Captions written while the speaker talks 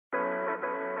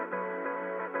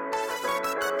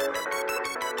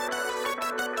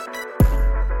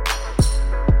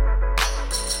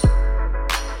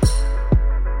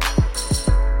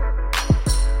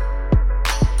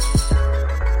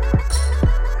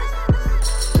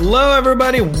Hello,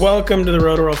 everybody. Welcome to the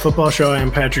Roto World Football Show. I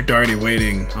am Patrick Daugherty,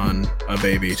 waiting on a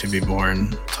baby to be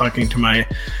born. Talking to my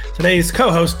today's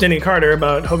co-host, Denny Carter,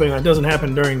 about hoping that doesn't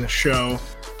happen during the show.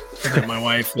 That my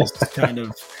wife is kind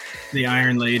of the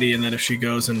Iron Lady, and that if she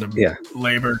goes into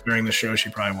labor during the show, she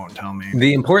probably won't tell me.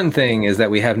 The important thing is that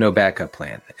we have no backup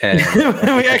plan. And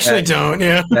we actually don't.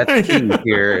 Yeah, that's key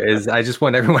here. Is I just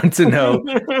want everyone to know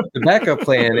the backup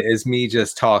plan is me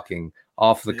just talking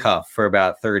off the cuff for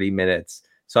about 30 minutes.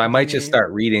 So I might just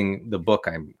start reading the book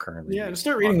I'm currently reading. Just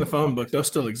start reading the phone book. Those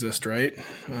still exist, right?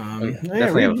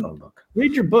 Definitely have a phone book.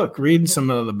 Read your book. Read some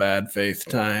of the Bad Faith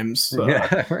Times.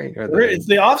 Right. It's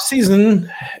the off season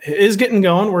is getting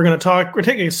going. We're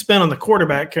taking a spin on the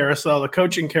quarterback carousel. The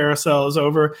coaching carousel is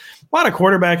over. A lot of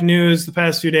quarterback news the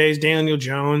past few days. Daniel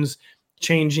Jones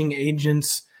changing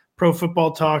agents. Pro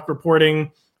Football Talk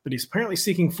reporting that he's apparently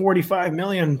seeking $45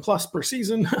 million plus per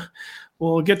season.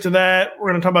 We'll get to that.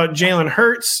 We're going to talk about Jalen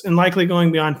Hurts and likely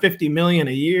going beyond $50 million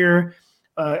a year.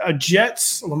 A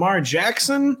Jets Lamar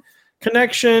Jackson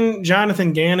connection.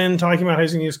 Jonathan Gannon talking about how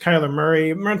he's going to use Kyler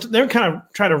Murray. They're kind of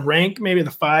trying to rank maybe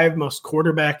the 5 most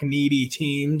quarterback needy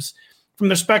teams from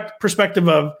the perspective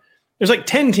of there's like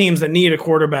 10 teams that need a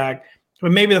quarterback,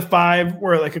 but maybe the 5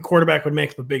 where like a quarterback would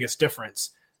make the biggest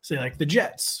difference. Say like the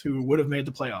Jets, who would have made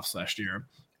the playoffs last year.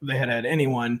 They had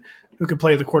anyone who could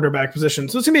play the quarterback position.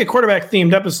 So it's going to be a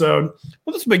quarterback-themed episode.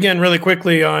 Well, let's begin really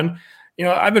quickly on,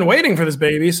 I've been waiting for this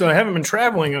baby, so I haven't been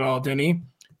traveling at all, Denny.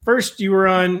 First, you were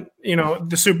on,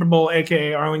 the Super Bowl,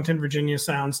 a.k.a. Arlington, Virginia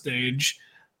soundstage.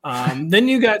 Then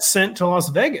you got sent to Las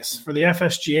Vegas for the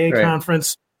FSGA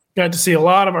conference. Got to see a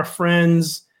lot of our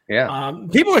friends. Yeah.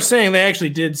 People are saying they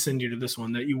actually did send you to this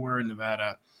one, that you were in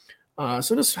Nevada.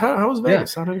 So just how was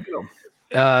Vegas? How did it go?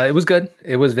 It was good.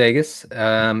 It was Vegas.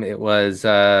 It was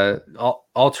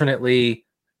alternately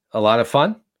a lot of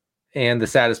fun and the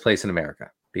saddest place in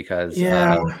America because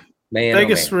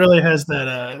Vegas really has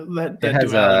that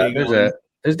duality.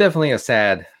 There's definitely a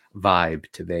sad vibe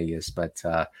to Vegas, but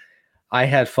I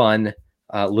had fun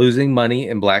losing money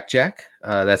in blackjack.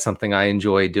 That's something I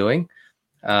enjoy doing.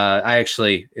 I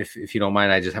actually, if you don't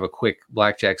mind, I just have a quick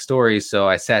blackjack story. So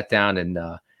I sat down and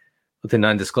with an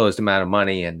undisclosed amount of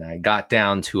money, and I got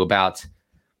down to about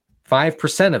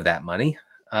 5% of that money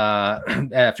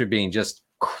after being just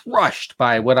crushed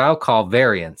by what I'll call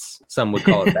variance. Some would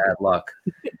call it bad luck.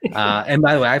 And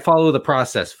by the way, I follow the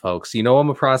process, folks. I'm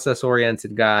a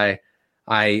process-oriented guy.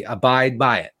 I abide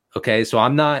by it. Okay, so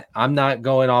I'm not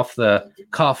going off the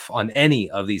cuff on any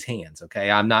of these hands.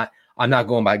 Okay, I'm not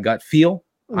going by gut feel.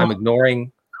 I'm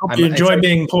ignoring. You enjoy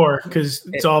being poor because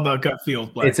it's all about gut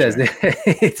feel. It's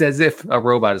as if a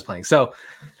robot is playing. So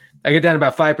I get down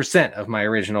about 5% of my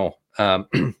original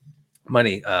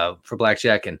money for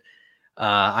blackjack, and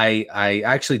I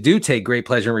actually do take great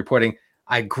pleasure in reporting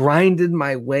I grinded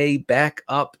my way back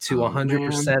up to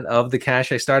 100% of the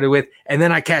cash I started with, and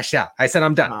then I cashed out. I said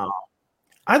I'm done. Oh.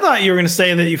 I thought you were going to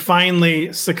say that you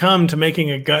finally succumbed to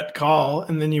making a gut call,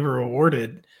 and then you were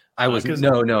rewarded. I was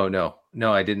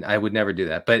No, I didn't. I would never do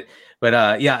that. But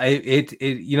it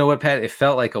you know what, Pat? It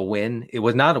felt like a win. It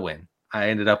was not a win. I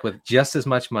ended up with just as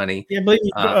much money. Yeah, but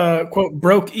you quote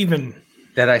broke even.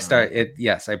 That I started.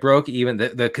 Yes, I broke even.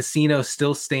 The casino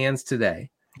still stands today.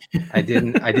 I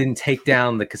didn't take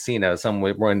down the casino. Some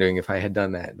were wondering if I had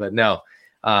done that, but no.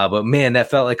 But man, that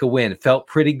felt like a win. It felt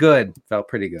pretty good.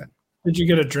 Did you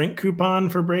get a drink coupon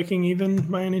for breaking even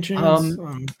by any chance?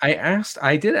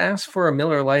 I did ask for a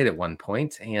Miller Lite at one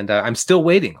point, and I'm still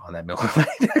waiting on that Miller Lite.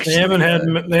 Actually. They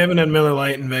haven't had Miller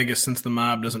Lite in Vegas since the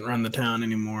mob doesn't run the town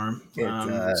anymore.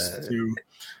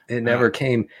 It never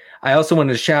came. I also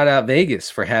wanted to shout out Vegas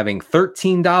for having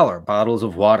 $13 bottles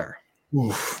of water.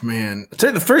 Oof, man! I'll tell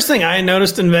you, the first thing I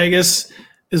noticed in Vegas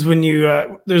is when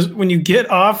you get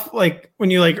off, like when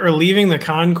you are leaving the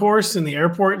concourse in the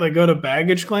airport, like go to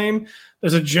baggage claim,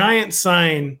 there's a giant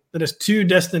sign that has 2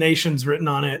 destinations written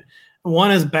on it.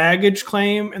 One is baggage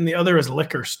claim and the other is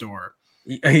liquor store.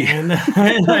 And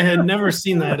I had never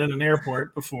seen that in an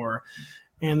airport before.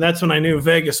 And that's when I knew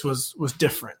Vegas was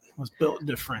different, was built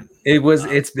different. It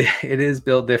is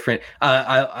built different.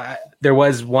 There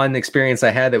was one experience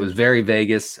I had that was very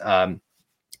Vegas. I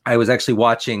was actually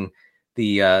watching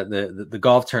the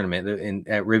golf tournament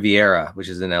at Riviera, which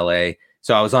is in LA.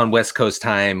 So I was on West Coast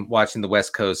time watching the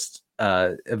West Coast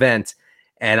event,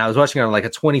 and I was watching on like a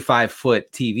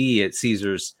 25-foot TV at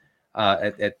Caesar's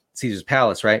at Caesar's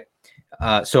Palace, right?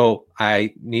 So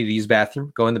I need to use the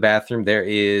bathroom, go in the bathroom. There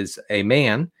is a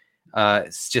man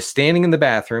just standing in the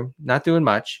bathroom, not doing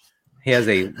much. He has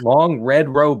a long red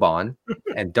robe on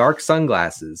and dark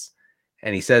sunglasses.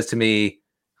 And he says to me,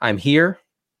 "I'm here,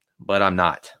 but I'm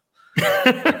not."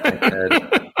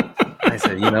 I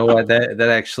said, you know what? That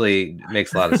actually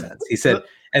makes a lot of sense. He said,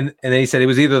 and then he said it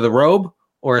was either the robe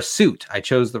or a suit. I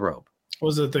chose the robe.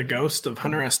 Was it the ghost of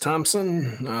Hunter S.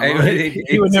 Thompson?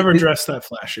 He would never dress that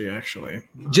flashy, actually.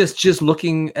 Just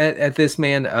looking at this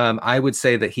man, I would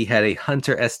say that he had a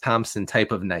Hunter S. Thompson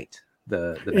type of night.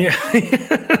 Yeah.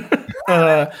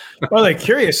 Well, I'm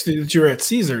curious that you were at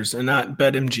Caesars and not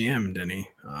BetMGM, Denny.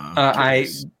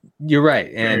 You're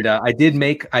right, and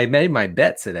I made my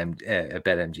bets at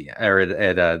BetMGM or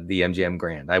at the MGM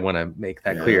Grand. I want to make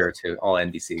that clear to all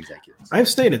NBC executives. I've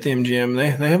stayed at the MGM.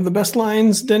 They have the best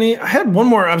lines, Denny. I had one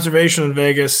more observation in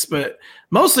Vegas, but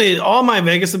mostly all my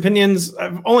Vegas opinions.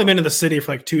 I've only been to the city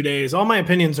for like 2 days. All my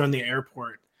opinions are on the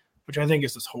airport, which I think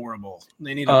is just horrible.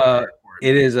 They need an airport.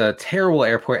 It is a terrible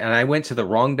airport, and I went to the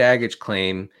wrong baggage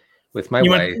claim with my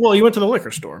wife. You went to the liquor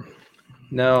store.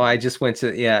 No, I just went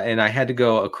to and I had to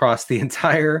go across the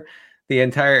entire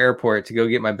airport to go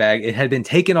get my bag. It had been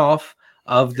taken off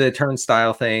of the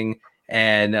turnstile thing,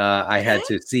 and I had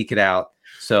to seek it out.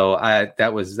 So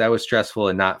that was stressful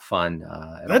and not fun.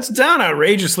 That's down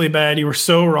outrageously bad. You were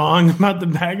so wrong about the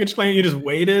baggage claim. You just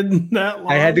waited that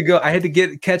long. I had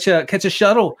to catch a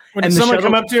shuttle. Did someone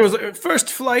come up to you? Was like, "First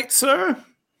flight, sir"?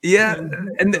 Yeah,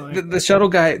 and the shuttle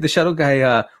guy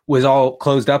was all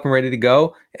closed up and ready to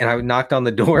go, and I knocked on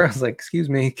the door. I was like, "Excuse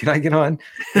me, can I get on?"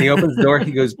 And he opens the door.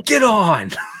 He goes, "Get on!"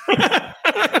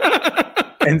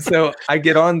 And so I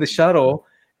get on the shuttle,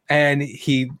 and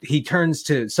he turns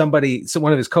to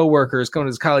one of his coworkers, one of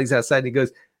his colleagues outside, and he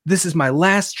goes, "This is my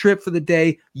last trip for the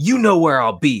day. You know where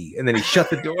I'll be." And then he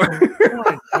shut the door.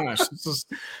 Oh my gosh! This is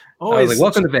always I was like,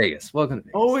 "Welcome to Vegas. Welcome to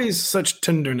Vegas." Always such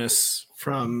tenderness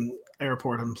from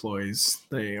airport employees.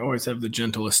 They always have the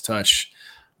gentlest touch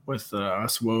with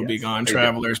us woebegone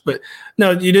travelers. But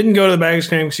no, you didn't go to the baggage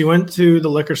claim because you went to the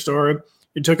liquor store.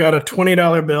 You took out a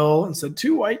 $20 bill and said,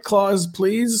 "2 White Claws,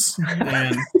 please."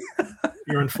 And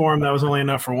you were informed that was only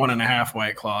enough for 1.5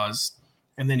 White Claws.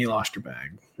 And then you lost your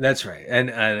bag. That's right. And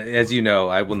as you know,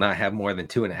 I will not have more than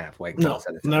 2.5 White Claws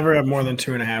at a time. Never have more than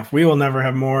 2.5. We will never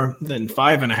have more than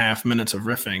 5.5 minutes of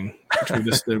riffing, which we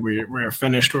just did. We're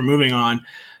finished. We're moving on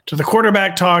to the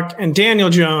quarterback talk. And Daniel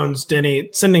Jones, Denny,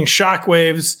 sending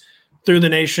shockwaves through the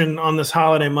nation on this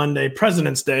holiday Monday,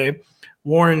 President's Day,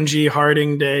 Warren G.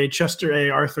 Harding Day, Chester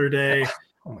A. Arthur Day.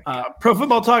 Pro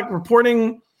Football Talk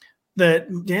reporting that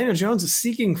Daniel Jones is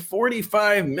seeking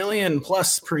 $45 million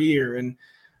plus per year. And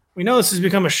we know this has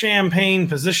become a champagne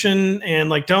position, and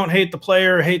like, don't hate the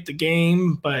player, hate the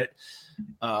game. But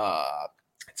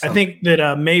I think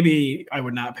that maybe I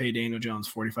would not pay Daniel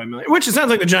Jones $45 million, which it sounds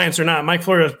like the Giants are not. Mike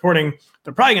Florio is reporting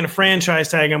they're probably going to franchise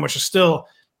tag him, which is still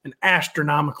an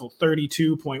astronomical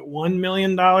 $32.1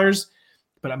 million.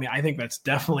 But I mean, I think that's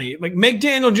definitely like, make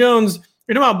Daniel Jones.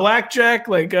 You're talking about blackjack,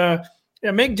 like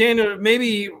make Daniel,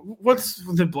 maybe what's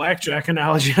the blackjack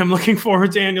analogy I'm looking for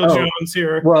with Daniel Jones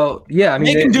here? Well, yeah, I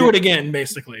mean, make him do it again,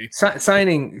 basically.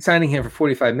 Signing him for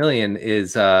 $45 million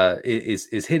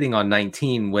is hitting on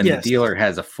 19 when the dealer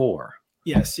has a 4.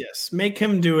 Yes. Make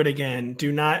him do it again.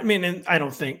 Do not. I mean, and I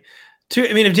don't think.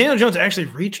 If Daniel Jones actually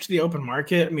reached the open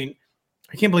market, I mean,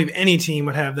 I can't believe any team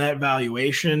would have that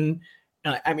valuation.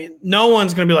 I mean, no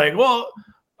one's going to be like, well,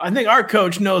 I think our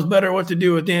coach knows better what to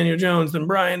do with Daniel Jones than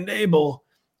Brian Dable.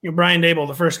 Brian Dable,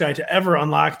 the first guy to ever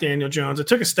unlock Daniel Jones. I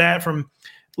took a stat from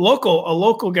a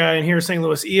local guy in here in St.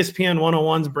 Louis, ESPN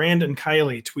 101's Brandon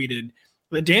Kiley tweeted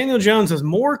that Daniel Jones has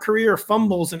more career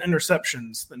fumbles and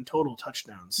interceptions than total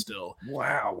touchdowns still.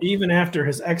 Wow. Even after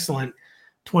his excellent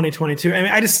 2022. I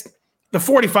mean, the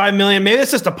 $45 million, maybe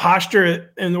it's just a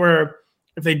posture and where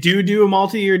if they do a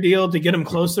multi-year deal to get him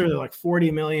closer to like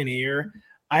 $40 million a year,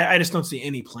 I just don't see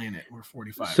any planet where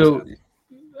 45. So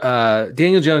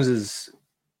Daniel Jones is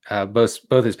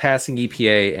both his passing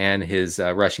EPA and his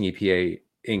rushing EPA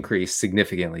increased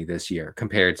significantly this year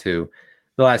compared to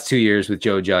the last 2 years with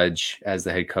Joe Judge as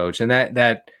the head coach. And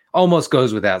that almost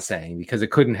goes without saying because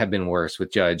it couldn't have been worse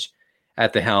with Judge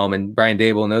at the helm, and Brian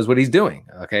Dable knows what he's doing.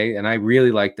 Okay. And I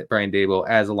really like that Brian Dable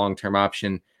as a long-term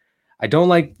option. I don't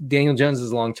like Daniel Jones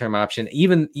as a long-term option,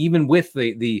 even with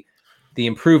the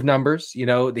improved numbers.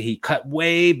 He cut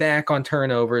way back on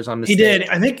turnovers on mistakes. He did.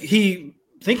 I think he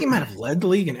might have led the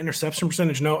league in interception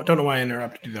percentage. No, don't know why I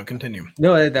interrupted you though. Continue.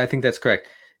 No, I think that's correct.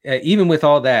 Even with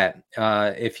all that,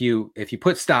 if you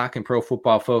put stock in Pro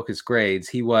Football Focus grades,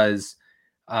 he was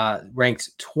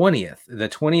ranked 20th, the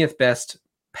 20th best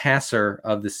passer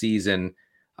of the season,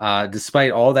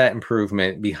 despite all that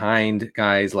improvement behind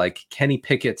guys like Kenny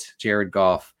Pickett, Jared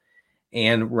Goff,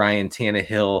 and Ryan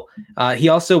Tannehill.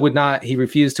 He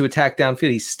refused to attack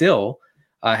downfield. He still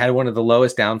had one of the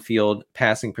lowest downfield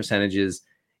passing percentages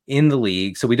in the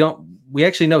league. So we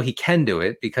actually know he can do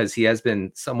it because he has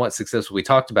been somewhat successful. We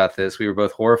talked about this. We were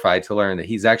both horrified to learn that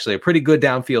he's actually a pretty good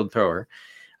downfield thrower.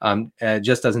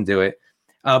 Just doesn't do it.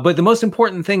 But the most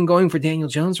important thing going for Daniel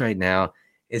Jones right now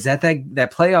is that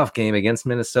playoff game against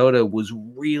Minnesota was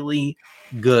really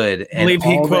good. I believe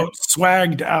he, quote,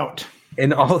 swagged out.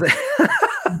 And all that.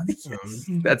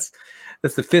 Yes,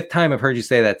 that's the fifth time I've heard you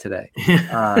say that today.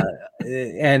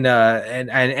 And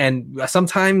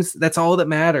sometimes that's all that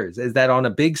matters, is that on a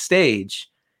big stage,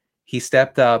 he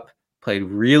stepped up, played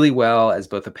really well as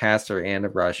both a passer and a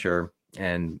rusher.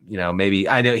 And, maybe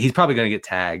I know he's probably going to get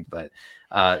tagged, but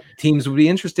teams would be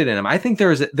interested in him. I think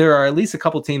there are at least a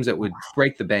couple teams that would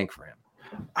break the bank for him.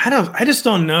 I just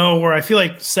don't know, where I feel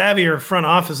like savvier front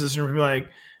offices are like,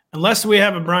 unless we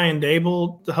have a Brian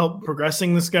Dable to help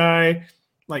progressing this guy,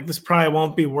 like this probably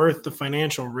won't be worth the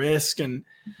financial risk. And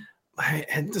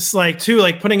just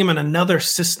putting him in another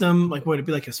system, like would it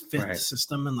be like his fifth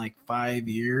system in like 5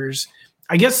 years?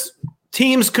 I guess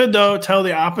teams could, though, tell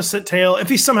the opposite tale if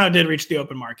he somehow did reach the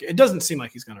open market. It doesn't seem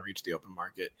like he's going to reach the open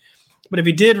market. But if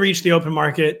he did reach the open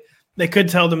market, they could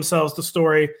tell themselves the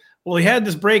story, well, he had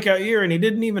this breakout year and he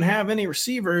didn't even have any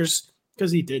receivers,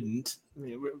 because he didn't. I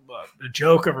mean, a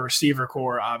joke of a receiver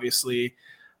core, obviously.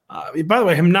 By the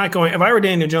way, him not going – if I were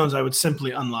Daniel Jones, I would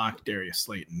simply unlock Darius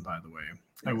Slayton, by the way.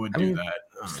 I would do that.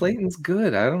 Slayton's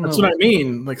good. I don't know. That's what I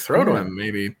mean. Like, throw to him,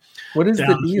 maybe. What is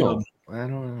the deal? I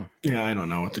don't know. Yeah, I don't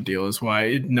know what the deal is.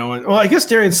 Why no one? Well, I guess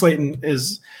Darius Slayton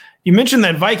is. You mentioned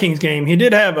that Vikings game. He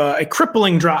did have a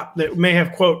crippling drop that may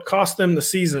have, quote, cost them the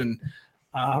season.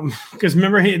 Because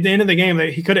remember, at the end of the game,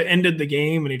 he could have ended the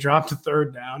game, and he dropped a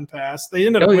third down pass. They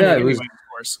ended up winning anyway, of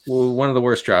course. Well, one of the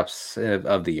worst drops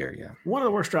of the year. Yeah, one of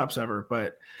the worst drops ever.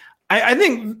 But I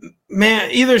think,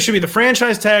 man, either it should be the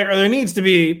franchise tag, or there needs to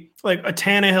be like a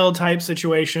Tannehill type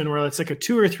situation where it's like a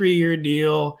 2 or 3 year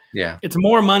deal. Yeah, it's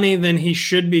more money than he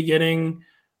should be getting,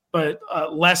 but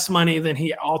less money than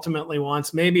he ultimately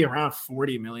wants. Maybe around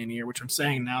 $40 million a year, which I'm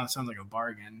saying now it sounds like a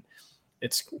bargain.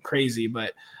 It's crazy,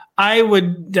 but I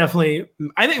would definitely.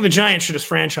 I think the Giants should just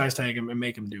franchise tag him and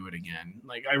make him do it again.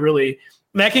 Like,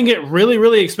 that can get really,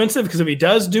 really expensive, because if he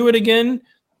does do it again,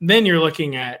 then you're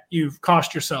looking at, you've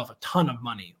cost yourself a ton of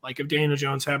money. Like, if Daniel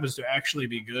Jones happens to actually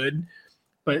be good.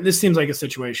 But this seems like a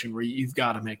situation where you've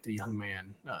got to make the young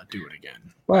man do it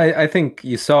again. Well, I think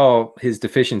you saw his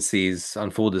deficiencies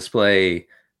on full display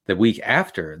the week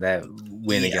after that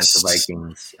win against the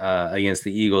Vikings, against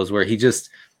the Eagles, where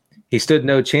he stood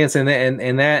no chance. And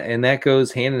that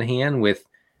goes hand in hand with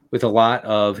a lot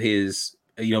of his,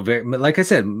 very, like I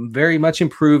said, very much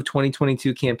improved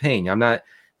 2022 campaign.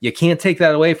 You can't take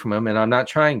that away from him, and I'm not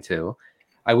trying to.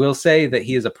 I will say that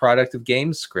he is a product of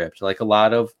game script, like a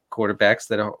lot of quarterbacks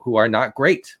who are not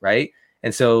great, right?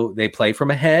 And so they play from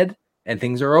ahead, and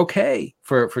things are okay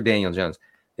for Daniel Jones.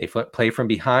 They play from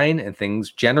behind, and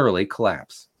things generally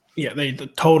collapse. Yeah, they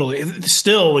totally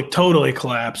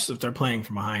collapse if they're playing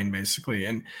from behind, basically.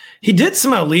 And he did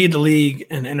somehow lead the league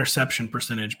in interception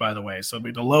percentage, by the way. So it'd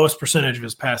be the lowest percentage of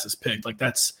his passes picked. Like,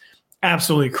 that's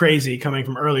absolutely crazy coming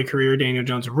from early career. Daniel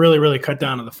Jones really, really cut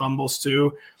down on the fumbles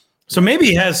too. So maybe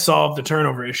he has solved the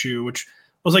turnover issue, which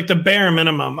was like the bare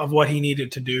minimum of what he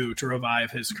needed to do to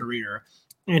revive his career.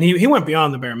 And he went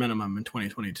beyond the bare minimum in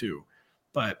 2022.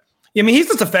 But, I mean, he's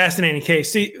just a fascinating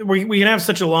case. See, we can have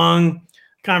such a long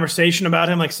conversation about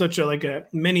him, like such a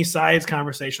many sides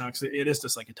conversation. It is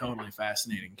just like a totally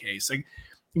fascinating case. Like,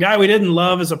 a guy we didn't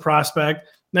love as a prospect,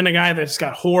 then a guy that's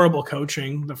got horrible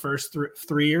coaching the first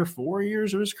 3 or 4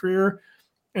 years of his career,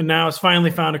 and now has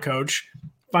finally found a coach,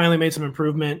 finally made some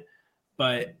improvement,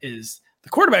 but the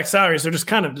quarterback salaries are just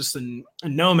kind of just in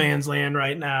no man's land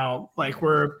right now. Like,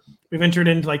 we've entered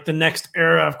into like the next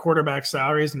era of quarterback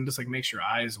salaries, and just like makes your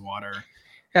eyes water.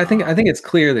 I think it's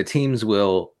clear that teams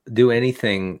will do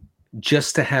anything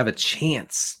just to have a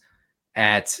chance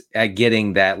at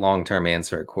getting that long-term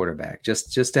answer at quarterback,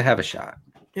 just to have a shot.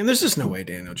 And there's just no way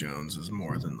Daniel Jones is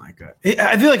more than like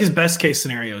I feel like his best case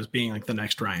scenario is being like the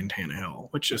next Ryan Tannehill,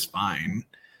 which is fine.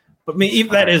 But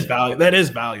that is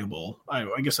valuable.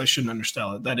 I guess I shouldn't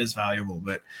undersell it. That is valuable.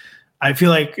 But I feel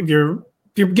like if you're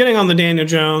getting on the Daniel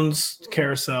Jones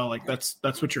carousel, like that's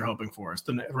what you're hoping for. It's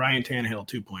the Ryan Tannehill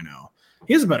 2.0.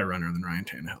 He is a better runner than Ryan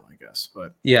Tannehill, I guess.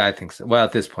 But yeah, I think so. Well,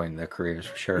 at this point in their careers,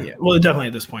 for sure. Yeah, well, definitely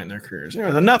at this point in their careers.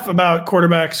 Enough about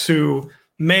quarterbacks who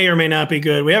may or may not be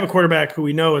good. We have a quarterback who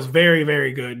we know is very,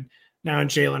 very good. now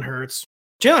Jalen Hurts.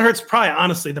 Jalen Hurts probably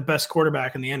honestly the best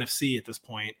quarterback in the NFC at this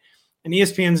point. And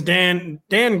ESPN's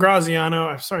Dan Graziano,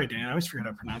 I'm sorry, Dan, I always forget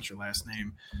how to pronounce your last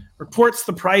name, reports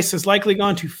the price has likely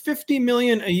gone to $50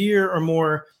 million a year or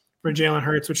more for Jalen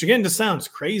Hurts, which again just sounds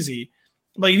crazy.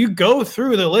 Like, if you go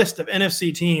through the list of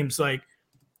NFC teams, like,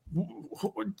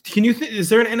 can you is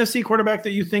there an NFC quarterback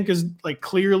that you think is like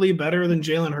clearly better than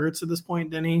Jalen Hurts at this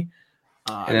point, Denny?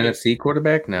 NFC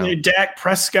quarterback? No. Dak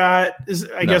Prescott is,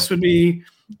 I guess, would be.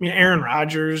 I mean, Aaron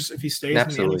Rodgers if he stays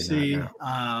Absolutely in the NFC.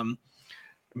 Not, no.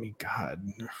 I mean, God,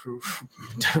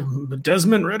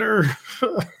 Desmond Ridder.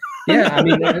 Yeah, I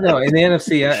mean, no, in the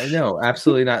NFC, no,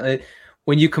 absolutely not.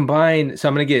 When you combine, so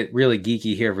I'm going to get really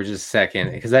geeky here for just a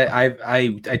second, because I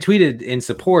tweeted in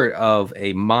support of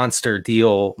a monster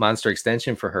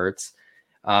extension for Hurts,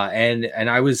 and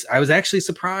I was actually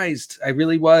surprised. I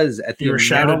really was at the you were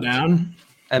shouted down.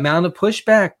 Amount of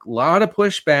pushback, a lot of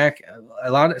pushback,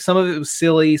 some of it was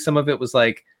silly, some of it was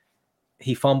like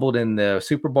he fumbled in the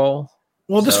Super Bowl.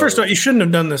 Well, this first, you shouldn't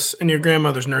have done this in your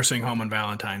grandmother's nursing home on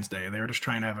Valentine's Day. They were just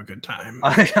trying to have a good time.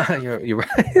 You're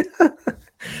right.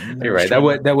 You're right.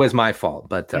 That was my fault,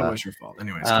 but that was your fault,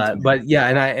 anyways. But yeah,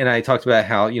 and I talked about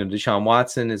how Deshaun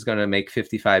Watson is going to make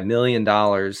 $55 million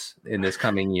in this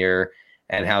coming year,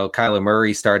 and how Kyler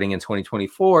Murray starting in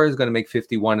 2024 is going to make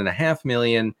 $51.5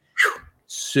 million.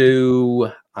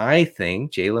 So I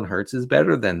think Jalen Hurts is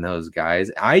better than those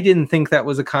guys. I didn't think that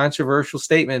was a controversial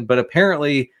statement, but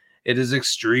apparently it is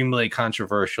extremely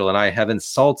controversial, and I have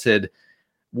insulted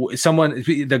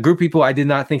the group of people I did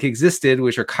not think existed,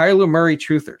 which are Kyler Murray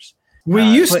truthers. We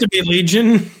used to be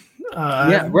Legion.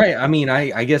 Yeah, right. I mean,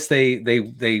 I guess they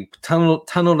tunneled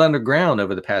underground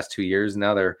over the past 2 years, and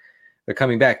now they're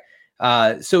coming back.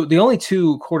 So the only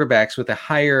two quarterbacks with a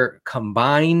higher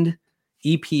combined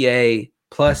EPA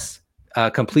plus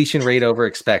completion rate over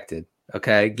expected.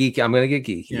 Okay, geek. I'm going to get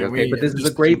geeky. Yeah, okay, but this is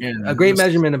a great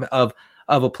measurement of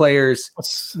a player's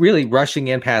really rushing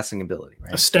and passing ability.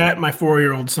 Right? A stat my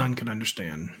 4-year-old son can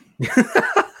understand.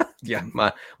 Yeah,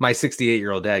 my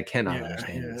 68-year-old dad cannot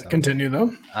understand. Yeah. So. Continue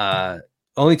though.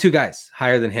 Only two guys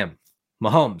higher than him: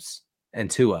 Mahomes and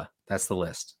Tua. That's the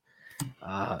list.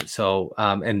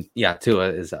 And yeah, Tua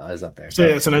is up there. So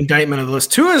it's an indictment of the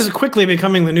list. Tua is quickly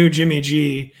becoming the new Jimmy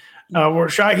G.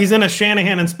 He's in a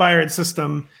Shanahan-inspired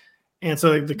system, and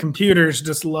so the computers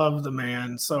just love the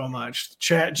man so much.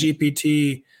 Chat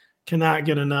GPT cannot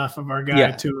get enough of our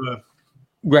guy Tua.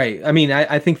 Right. I mean,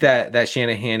 I think that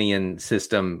Shanahanian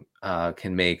system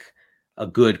can make a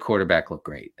good quarterback look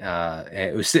great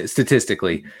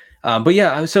statistically. But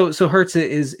yeah, so Hurts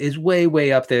is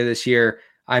way up there this year.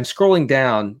 I'm scrolling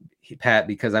down, Pat,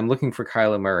 because I'm looking for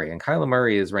Kyler Murray, and Kyler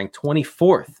Murray is ranked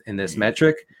 24th in this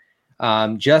metric,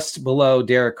 just below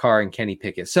Derek Carr and Kenny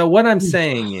Pickett. So what I'm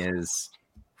saying is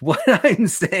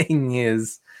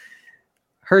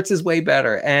Hurts is way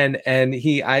better, and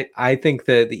I think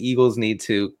that the Eagles need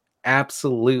to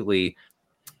absolutely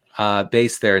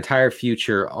base their entire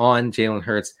future on Jalen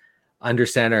Hurts under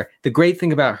center. The great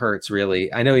thing about Hurts,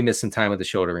 really, I know he missed some time with the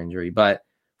shoulder injury, but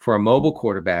for a mobile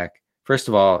quarterback, first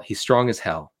of all, he's strong as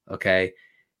hell. Okay,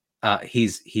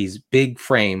 he's big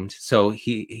framed, so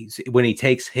he's when he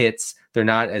takes hits, they're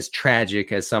not as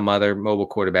tragic as some other mobile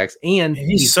quarterbacks. And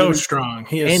he's so strong.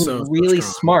 He is really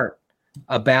smart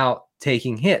about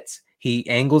taking hits. He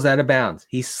angles out of bounds.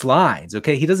 He slides.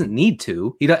 Okay, he doesn't need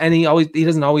to. He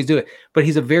doesn't always do it, but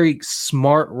he's a very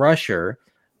smart rusher.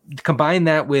 Combine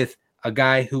that with a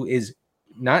guy who is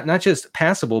not just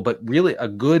passable, but really a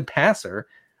good passer.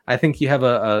 I think you have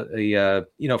a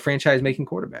franchise making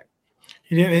quarterback.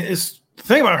 The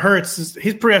thing about Hurts is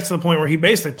he's progressed to the point where he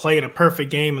basically played a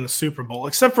perfect game in the Super Bowl,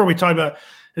 except for we talked about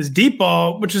his deep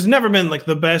ball, which has never been like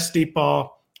the best deep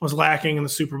ball, was lacking in the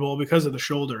Super Bowl because of the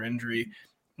shoulder injury,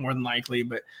 more than likely.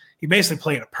 But he basically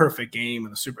played a perfect game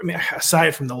in the Super. I mean,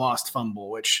 aside from the lost fumble,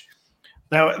 which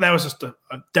that was just a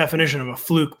definition of a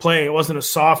fluke play. It wasn't a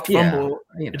soft fumble.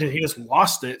 He just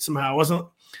lost it somehow. It wasn't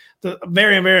a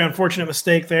very, very unfortunate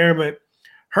mistake there, but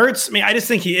Hurts, I mean, I just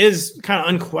think he is kind of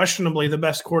unquestionably the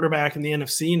best quarterback in the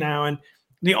NFC now. And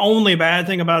the only bad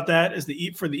thing about that is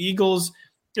for the Eagles,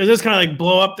 is just kind of like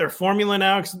blow up their formula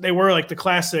now, because they were like the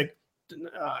classic,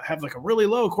 have like a really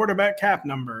low quarterback cap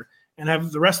number and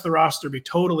have the rest of the roster be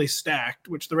totally stacked,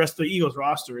 which the rest of the Eagles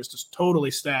roster is just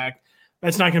totally stacked.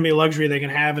 That's not going to be a luxury they can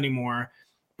have anymore.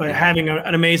 But having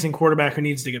an amazing quarterback who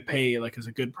needs to get paid is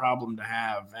a good problem to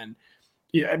have. And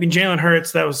yeah, I mean, Jalen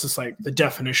Hurts, that was just like the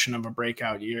definition of a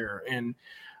breakout year. And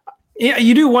yeah,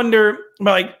 you do wonder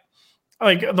about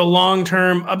like the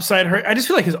long-term upside hurt. I just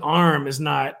feel like his arm is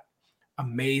not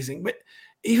amazing. But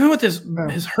even with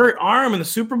his hurt arm in the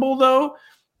Super Bowl, though,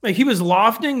 like he was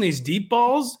lofting these deep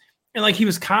balls and like he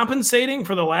was compensating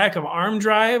for the lack of arm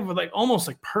drive with like almost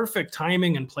like perfect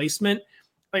timing and placement.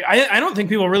 Like I don't think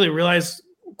people really realize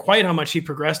quite how much he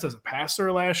progressed as a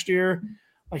passer last year.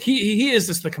 Like he is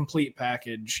just the complete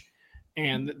package,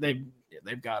 and they've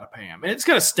got to pay him. And it's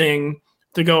going to sting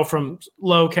to go from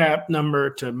low cap number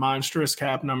to monstrous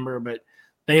cap number, but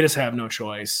they just have no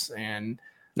choice. And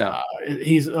no,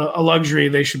 he's a luxury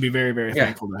they should be very, very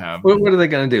thankful to have. What are they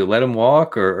going to do? Let him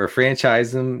walk or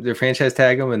franchise them? Their franchise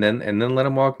tag him and then let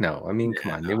him walk? No, I mean,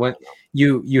 come on. They want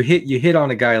you hit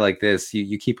on a guy like this.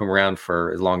 You keep him around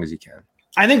for as long as you can.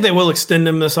 I think they will extend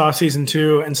him this offseason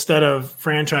too, instead of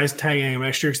franchise tagging him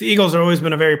next year. Because the Eagles have always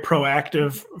been a very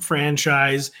proactive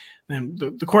franchise, and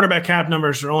the quarterback cap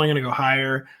numbers are only going to go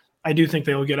higher. I do think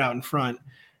they will get out in front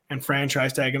and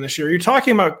franchise tag him this year. You're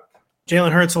talking about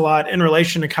Jalen Hurts a lot in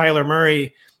relation to Kyler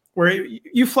Murray, where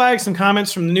you flagged some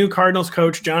comments from the new Cardinals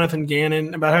coach, Jonathan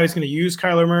Gannon, about how he's going to use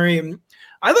Kyler Murray. And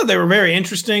I thought they were very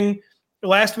interesting.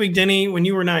 Last week, Denny, when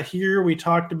you were not here, we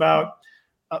talked about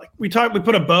we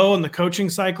put a bow on the coaching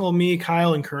cycle, me,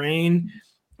 Kyle, and Corain.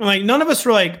 And like none of us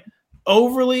were like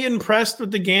overly impressed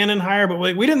with the Gannon hire, but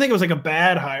we didn't think it was like a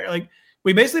bad hire. Like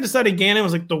we basically decided Gannon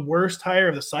was like the worst hire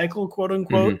of the cycle, quote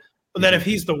unquote. Mm-hmm. But that if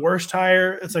he's the worst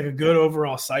hire, it's like a good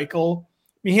overall cycle.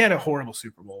 I mean, he had a horrible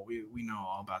Super Bowl. We know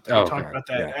all about that. We talked about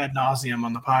that ad nauseum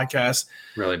on the podcast.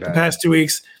 Really bad. The past 2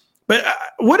 weeks. But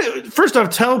first off,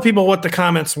 tell people what the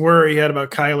comments were he had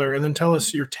about Kyler, and then tell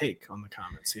us your take on the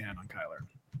comments he had on Kyler.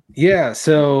 Yeah,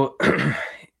 so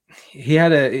he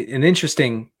had an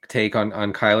interesting take on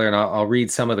Kyler, and I'll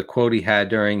read some of the quote he had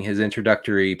during his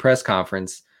introductory press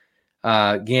conference.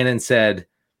 Gannon said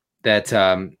that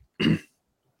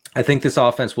I think this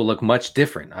offense will look much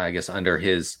different, I guess, under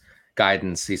his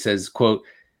guidance. He says, quote,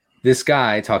 "This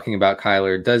guy," talking about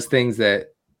Kyler, "does things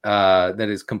that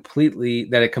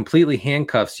it completely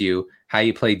handcuffs you how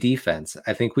you play defense.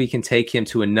 I think we can take him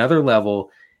to another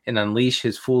level and unleash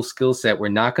his full skill set. We're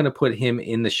not going to put him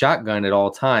in the shotgun at all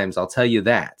times. I'll tell you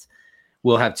that.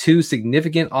 We'll have two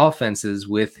significant offenses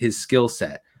with his skill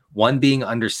set, one being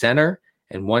under center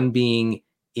and one being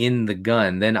in the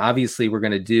gun. Then obviously we're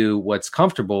going to do what's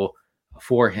comfortable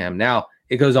for him." Now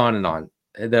it goes on and on.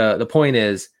 The point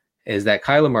is that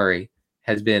Kyler Murray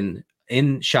has been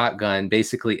in shotgun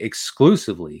basically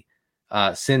exclusively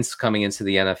since coming into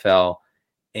the NFL,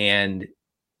 and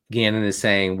Gannon is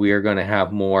saying we are going to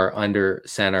have more under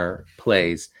center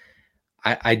plays.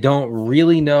 I don't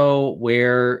really know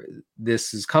where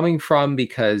this is coming from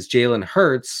because Jalen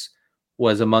Hurts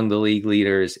was among the league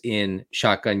leaders in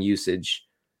shotgun usage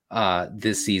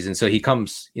this season. So he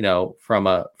comes, from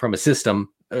a system.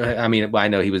 I mean, I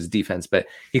know he was defense, but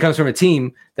he comes from a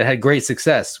team that had great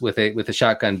success with a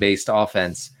shotgun based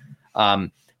offense.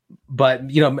 But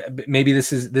maybe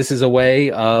this is a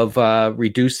way of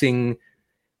reducing,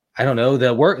 I don't know,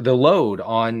 the load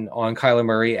on Kyler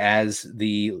Murray as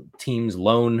the team's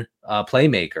lone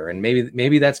playmaker, and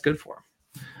maybe that's good for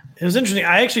him. It was interesting.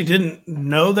 I actually didn't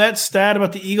know that stat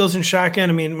about the Eagles in shotgun.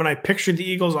 I mean, when I pictured the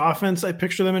Eagles offense, I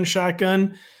picture them in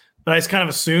shotgun, but I just kind of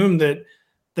assumed that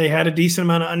they had a decent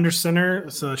amount of under center.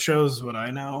 So it shows what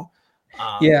I know.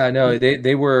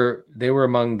 They were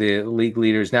among the league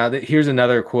leaders. Now here's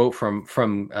another quote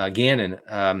from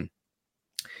Gannon.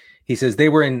 He says they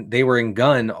were in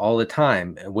gun all the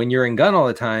time. When you're in gun all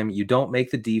the time, you don't make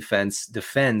the defense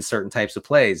defend certain types of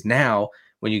plays. Now,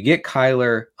 when you get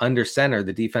Kyler under center,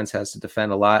 the defense has to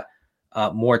defend a lot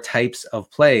more types of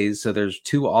plays. So there's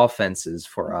two offenses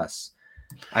for us.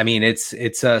 I mean, it's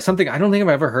something I don't think I've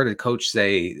ever heard a coach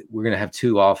say we're going to have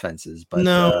two offenses. But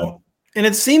no, and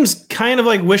it seems kind of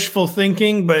like wishful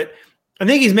thinking, but I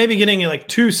think he's maybe getting like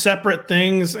two separate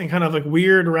things in kind of like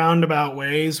weird roundabout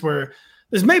ways where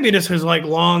there's maybe just his like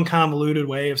long convoluted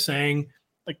way of saying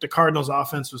like the Cardinals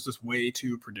offense was just way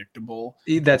too predictable.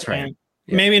 That's right.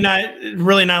 Maybe not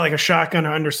like a shotgun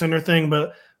or under center thing,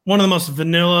 but one of the most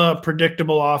vanilla,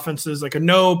 predictable offenses, like a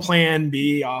no plan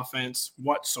B offense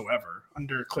whatsoever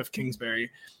under Cliff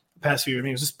Kingsbury the past few years. I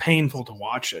mean, it was just painful to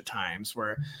watch at times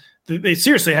where they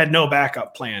seriously had no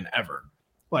backup plan ever.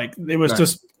 Like it was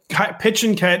just pitch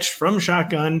and catch from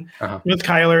shotgun with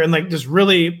Kyler and like just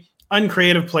really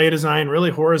uncreative play design,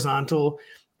 really horizontal.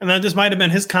 And that just might've been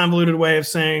his convoluted way of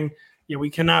saying, we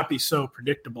cannot be so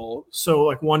predictable. So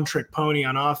like one trick pony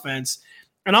on offense.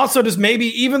 And also just maybe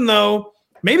even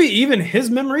his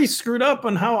memory screwed up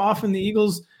on how often the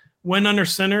Eagles went under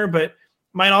center, but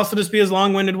might also just be his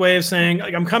long-winded way of saying,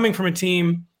 like, I'm coming from a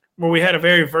team where we had a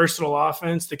very versatile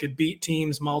offense that could beat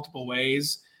teams multiple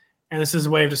ways. And this is a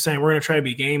way of just saying, we're going to try to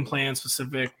be game plan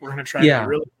specific. We're going to try to be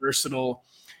really versatile.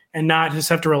 and not just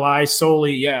have to rely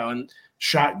solely on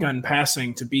shotgun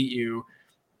passing to beat you.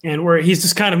 And where he's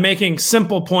just kind of making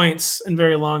simple points in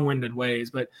very long-winded ways.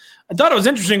 But I thought it was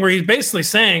interesting where he's basically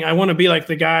saying, I want to be like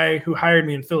the guy who hired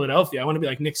me in Philadelphia. I want to be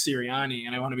like Nick Sirianni,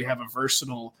 and I want to have a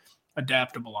versatile,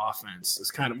 adaptable offense.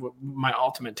 Is kind of what my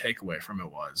ultimate takeaway from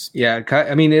it was. Yeah,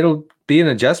 I mean, it'll be an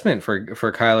adjustment for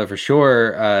Kyler for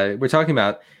sure. We're talking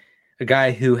about a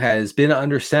guy who has been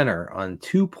under center on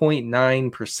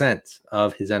 2.9%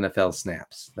 of his NFL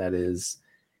snaps. That is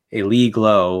a league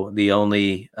low. The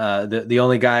only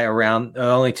guy around,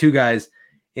 only two guys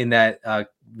in that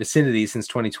vicinity since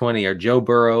 2020 are Joe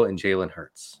Burrow and Jalen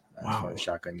Hurts. Wow,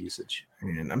 shotgun usage.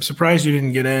 And I'm surprised you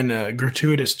didn't get in a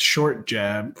gratuitous short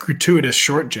jab at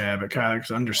Kyler,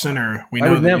 because under center we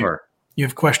know that you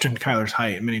have questioned Kyler's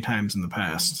height many times in the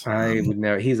past. I would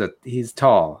never. He's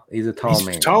tall. He's a tall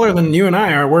man. He's taller than you and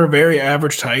I are. We're very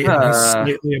average height. He's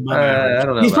slightly above average. I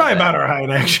don't know. He's probably about our height,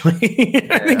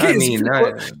 actually. I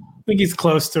think he's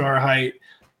close to our height.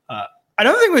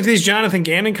 Another thing with these Jonathan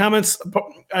Gannon comments,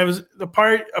 you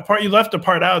left a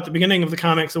part out at the beginning of the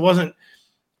comics. It wasn't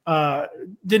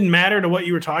didn't matter to what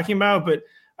you were talking about, but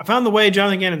I found the way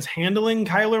Jonathan Gannon's handling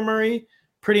Kyler Murray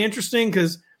pretty interesting,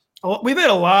 because we've had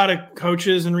a lot of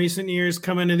coaches in recent years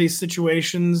come into these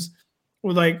situations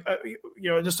with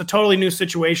just a totally new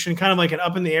situation, kind of like an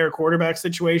up in the air quarterback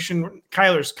situation.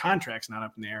 Kyler's contract's not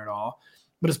up in the air at all,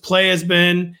 but his play has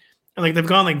been, and they've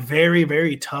gone very,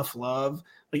 very tough love.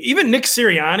 Even Nick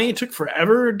Sirianni took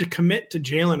forever to commit to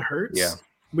Jalen Hurts. Yeah.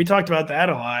 We talked about that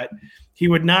a lot. He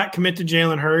would not commit to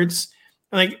Jalen Hurts.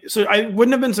 So I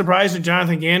wouldn't have been surprised if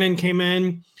Jonathan Gannon came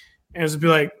in and was be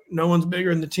like, no one's bigger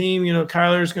than the team.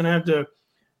 Kyler's going to have to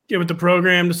get with the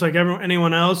program just like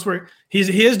anyone else. Where he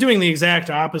is doing the exact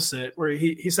opposite, where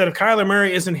he said, if Kyler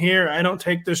Murray isn't here, I don't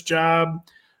take this job,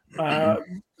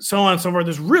 so on and so forth.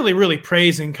 There's really, really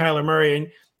praising Kyler Murray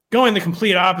and going the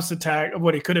complete opposite tack of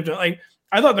what he could have done.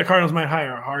 I thought the Cardinals might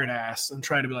hire a hard ass and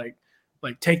try to be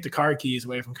take the car keys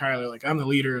away from Kyler. I'm the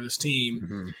leader of this team.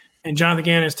 Mm-hmm. And Jonathan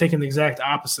Gannon has taken the exact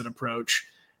opposite approach.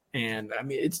 And I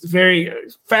mean, it's very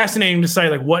fascinating to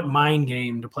say what mind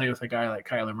game to play with a guy like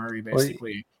Kyler Murray,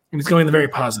 basically. And he's going the very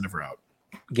positive route.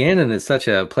 Gannon is such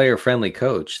a player-friendly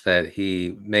coach that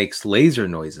he makes laser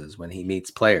noises when he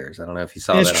meets players. I don't know if you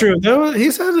saw that. It's true. Though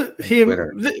he said he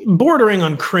bordering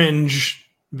on cringe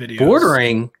videos.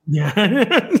 Bordering? Yeah.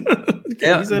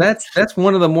 Yeah, that's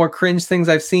one of the more cringe things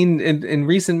I've seen in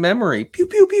recent memory. Pew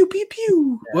pew pew pew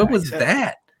pew. Yeah, what was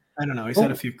that? I don't know. He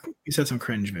said some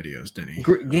cringe videos, didn't he?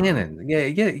 Gannon,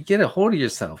 get a hold of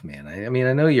yourself, man. I mean,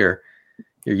 I know you're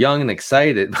young and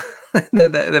excited.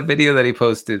 that video that he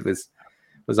posted was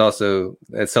also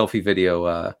a selfie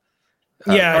video.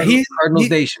 Cardinals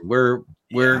Nation.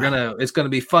 It's gonna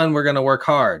be fun. We're gonna work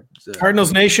hard. So.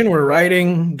 Cardinals Nation. We're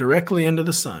riding directly into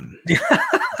the sun.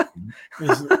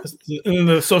 And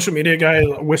the social media guy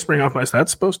whispering off my,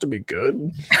 that's supposed to be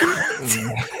good.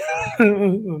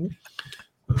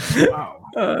 Wow.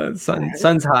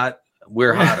 Sun's hot.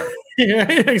 We're hotter. Yeah,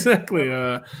 exactly.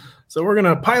 So we're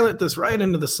gonna pilot this right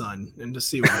into the sun and just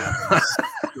see what happens.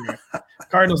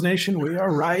 Cardinals Nation, we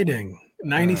are riding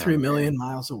 93 million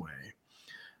miles away.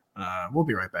 We'll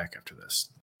be right back after this.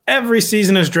 Every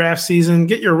season is draft season.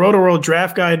 Get your Roto-World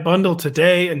Draft Guide bundle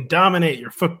today and dominate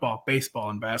your football, baseball,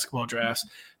 and basketball drafts.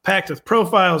 Packed with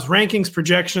profiles, rankings,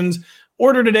 projections.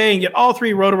 Order today and get all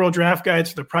 3 Roto-World Draft Guides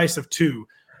for the price of 2.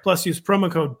 Plus, use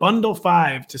promo code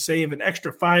BUNDLE5 to save an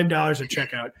extra $5 at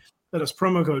checkout. That is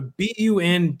promo code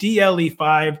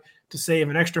BUNDLE5 to save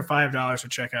an extra $5 at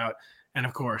checkout. And,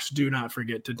 of course, do not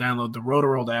forget to download the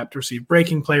Roto-World app to receive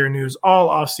breaking player news all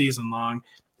off-season long.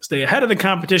 Stay ahead of the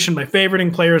competition by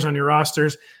favoriting players on your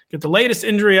rosters. Get the latest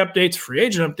injury updates, free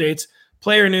agent updates,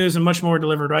 player news, and much more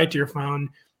delivered right to your phone.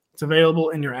 It's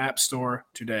available in your app store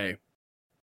today.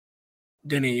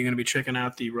 Denny, you going to be checking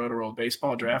out the Roto-World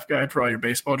Baseball Draft Guide for all your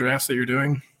baseball drafts that you're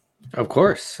doing? Of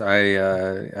course.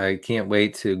 I can't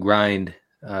wait to grind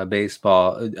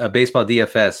baseball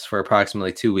DFS for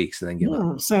approximately 2 weeks and then give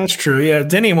up. So that's true. Yeah,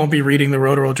 Denny won't be reading the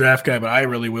Roto-World Draft Guide, but I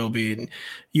really will be.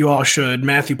 You all should.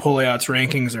 Matthew Poliat's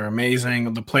rankings are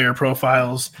amazing. The player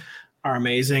profiles are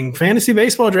amazing. Fantasy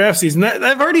baseball draft season.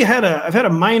 I've had a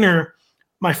minor,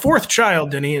 my 4th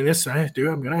child, Denny, and this I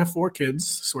do. I'm gonna have 4 kids.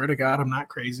 Swear to God, I'm not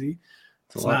crazy.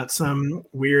 It's not some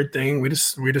weird thing. We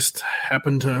just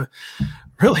happen to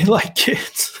really like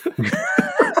kids.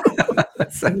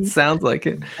 That sounds like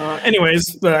it.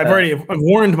 Anyways, I've already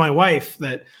warned my wife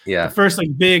that the first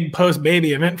big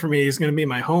post-baby event for me is going to be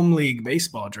my home league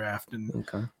baseball draft, and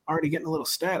already getting a little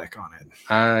static on it.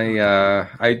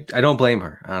 I don't blame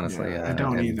her, honestly. I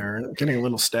don't either. Getting a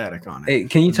little static on it. Hey,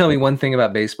 can you tell me one thing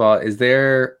about baseball? Is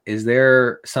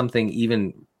there something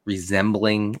even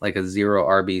resembling like a zero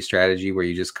RB strategy where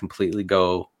you just completely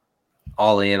go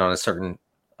all in on a certain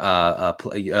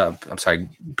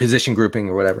position grouping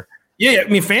or whatever? Yeah, I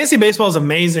mean, fantasy baseball is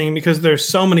amazing because there's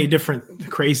so many different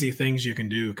crazy things you can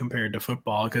do compared to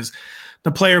football because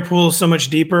the player pool is so much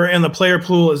deeper and the player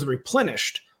pool is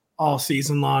replenished all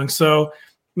season long. So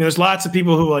there's lots of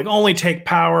people who like only take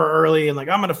power early and like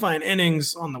I'm going to find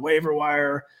innings on the waiver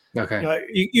wire. Okay,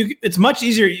 it's much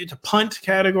easier to punt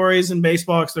categories in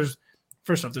baseball because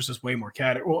there's just way more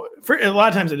categories. Well, a lot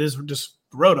of times it is just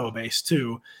roto based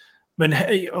too, but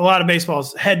a lot of baseball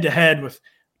is head to head with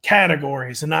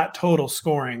categories and not total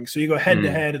scoring. So you go head to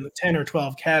head in the 10 or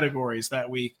 12 categories that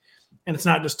week, and it's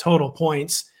not just total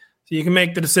points. So you can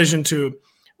make the decision to.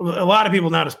 A lot of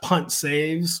people now just punt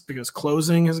saves because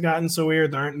closing has gotten so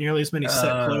weird. There aren't nearly as many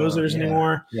set closers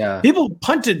anymore. Yeah, people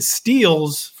punted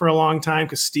steals for a long time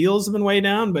because steals have been way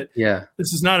down. But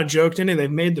this is not a joke to any. They've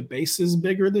made the bases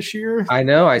bigger this year. I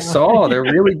know. I saw they're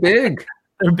really big.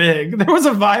 They're big. There was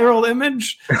a viral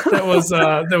image that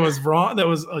was wrong. That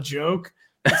was a joke.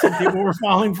 That's what people were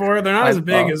falling for. They're not as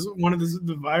big as one of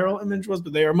the viral image was,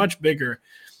 but they are much bigger.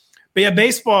 But yeah,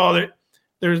 baseball,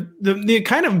 there's the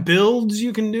kind of builds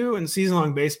you can do in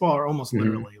season-long baseball are almost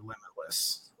literally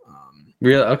limitless.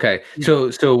 Really? Okay.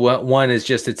 So what one is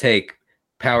just to take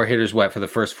power hitters for the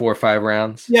first 4 or 5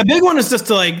 rounds? Yeah, big one is just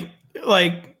to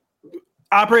like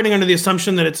operating under the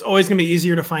assumption that it's always going to be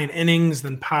easier to find innings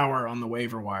than power on the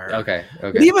waiver wire. Okay.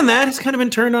 But even that has kind of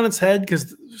been turned on its head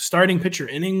because starting pitcher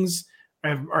innings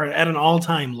are at an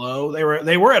all-time low.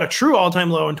 They were at a true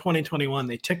all-time low in 2021.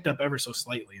 They ticked up ever so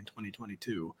slightly in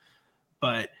 2022.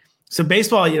 But so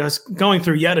baseball, is going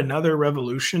through yet another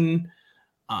revolution.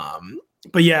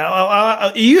 But yeah,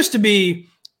 it used to be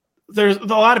there's a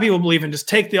lot of people believe in just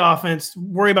take the offense,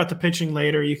 worry about the pitching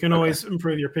later. You can always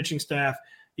improve your pitching staff.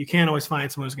 You can't always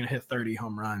find someone who's going to hit 30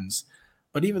 home runs.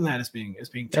 But even that is being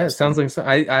tested. Yeah, it sounds like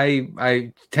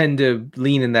I tend to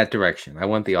lean in that direction. I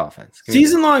want the offense.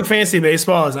 Season-long fantasy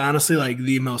baseball is honestly like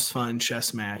the most fun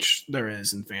chess match there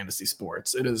is in fantasy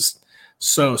sports. It is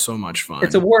so much fun.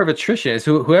 It's a war of attrition. It's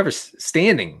whoever's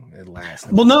standing at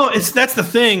last. Well, no, that's the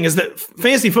thing is that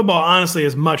fantasy football honestly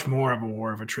is much more of a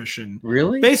war of attrition.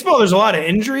 Really? Baseball, there's a lot of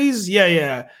injuries.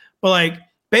 Yeah. But like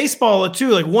baseball too,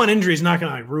 like one injury is not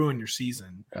going to ruin your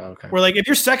season. Oh, okay. Where like if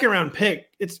your second round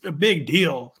pick, it's a big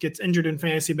deal, gets injured in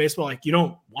fantasy baseball, like you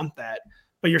don't want that.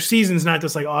 But your season's not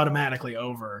just like automatically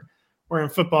over. Where in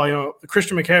football,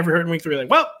 Christian McCaffrey hurt in week 3, like,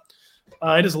 well,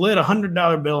 I just lit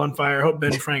 $100 bill on fire. Hope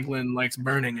Ben Franklin likes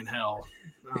burning in hell.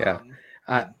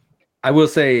 I will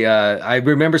say I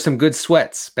remember some good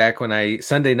sweats back when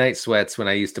Sunday night sweats when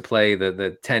I used to play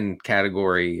the 10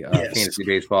 category fantasy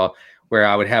baseball, where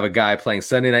I would have a guy playing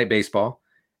Sunday night baseball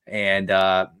and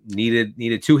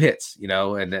needed 2 hits,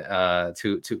 and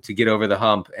to get over the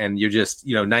hump. And you're just,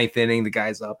 9th inning, the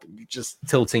guy's up and you're just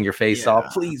tilting your face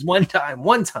off. Please, one time.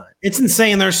 It's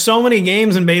insane. There's so many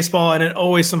games in baseball and it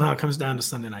always somehow comes down to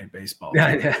Sunday night baseball.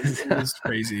 Yeah, it's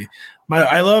crazy.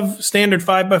 I love standard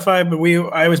 5x5,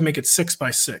 but I always make it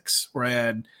 6x6 where I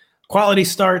add quality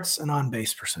starts and on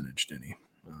base percentage, Denny.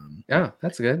 Yeah,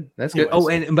 that's good. That's good. Oh,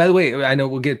 and by the way, I know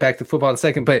we'll get back to football in a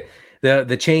second, but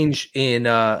the change in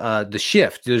the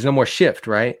shift, there's no more shift,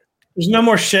 right? There's no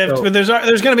more shift, but there's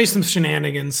going to be some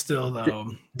shenanigans still,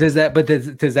 though. Does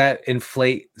that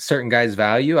inflate certain guys'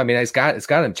 value? I mean, it's got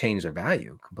to change their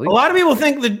value completely. A lot of people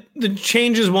think that the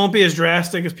changes won't be as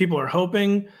drastic as people are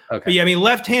hoping. Okay. But yeah, I mean,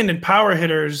 left-handed power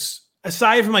hitters,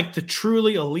 aside from like the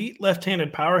truly elite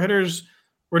left-handed power hitters,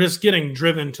 we're just getting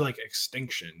driven to like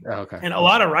extinction. Oh, okay. And a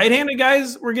lot of right-handed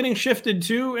guys were getting shifted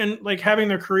too and like having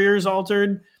their careers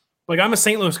altered. Like I'm a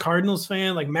St. Louis Cardinals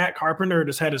fan. Like Matt Carpenter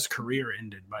just had his career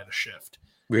ended by the shift.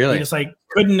 Really? He just like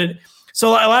couldn't.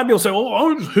 So a lot of people say, "Oh,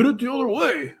 I'll just hit it the other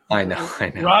way." I know.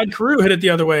 Rod Carew hit it the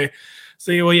other way.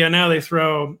 So well, yeah. Now they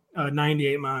throw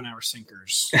 98-mile-an-hour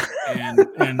sinkers and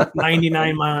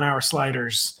 99-mile-an-hour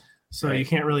sliders. So you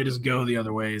can't really just go the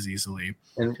other way as easily.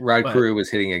 And Rod Carew was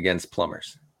hitting against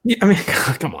plumbers. Yeah, I mean,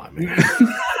 come on, man.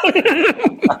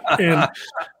 And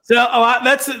so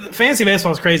that's fantasy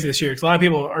baseball is crazy this year because a lot of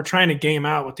people are trying to game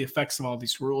out what the effects of all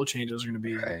these rule changes are going to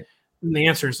be. Right. And the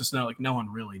answer is just no. Like no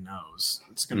one really knows.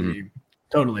 It's going to be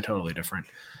totally different.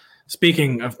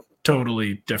 Speaking of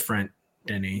totally different,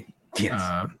 Denny,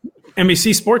 Yes.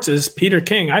 NBC Sports' Peter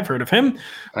King, I've heard of him,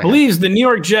 believes the New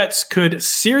York Jets could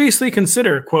seriously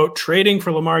consider, quote, trading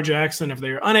for Lamar Jackson if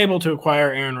they are unable to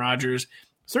acquire Aaron Rodgers.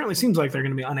 Certainly seems like they're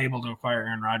going to be unable to acquire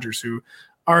Aaron Rodgers, who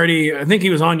already, I think he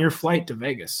was on your flight to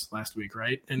Vegas last week,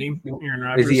 right? And Aaron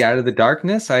Rodgers. Is he out of the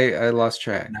darkness? I lost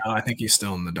track. No, I think he's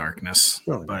still in the darkness.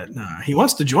 But he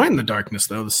wants to join the darkness,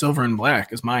 though. The silver and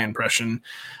black is my impression.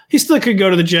 He still could go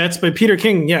to the Jets, but Peter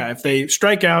King, if they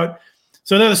strike out.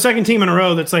 So they're the second team in a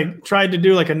row that's like tried to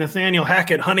do like a Nathaniel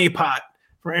Hackett honeypot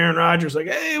for Aaron Rodgers. Like,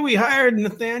 hey, we hired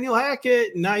Nathaniel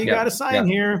Hackett. Now you got to sign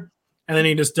here. And then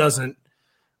he just doesn't.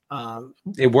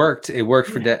 It worked. It worked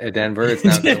for Denver. It's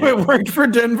not it worked for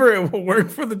Denver. It will work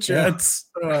for the Jets.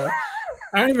 I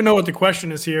don't even know what the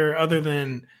question is here other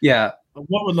than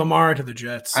what would Lamar to the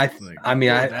Jets? I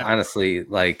honestly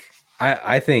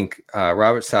I think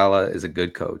Robert Saleh is a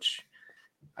good coach.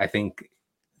 I think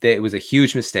that it was a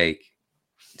huge mistake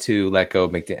to let go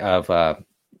of Mike LaFleur.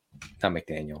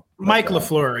 Mike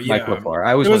LaFleur.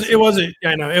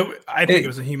 I know. I think it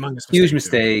was a humongous mistake. Huge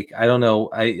mistake. Too. I don't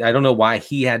know. I don't know why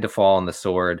he had to fall on the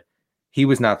sword. He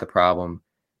was not the problem.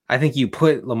 I think you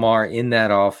put Lamar in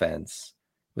that offense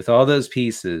with all those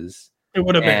pieces. It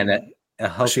would have been a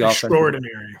healthy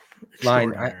extraordinary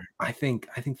line. I think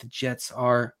the Jets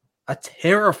are a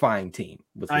terrifying team.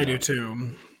 I do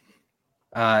too.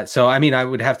 So I mean, I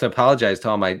would have to apologize to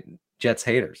all my Jets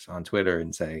haters on Twitter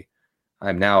and say,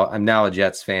 I'm now a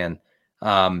Jets fan.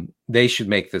 They should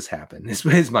make this happen. This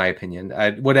is my opinion.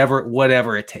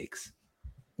 Whatever it takes.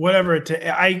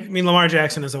 I mean, Lamar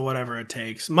Jackson is a whatever it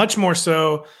takes. Much more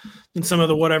so than some of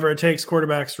the whatever it takes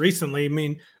quarterbacks recently. I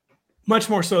mean, much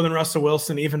more so than Russell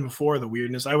Wilson, even before the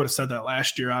weirdness. I would have said that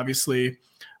last year, obviously.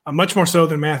 Much more so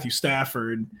than Matthew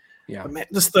Stafford. Yeah, man,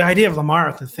 just the idea of Lamar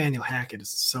with Nathaniel Hackett is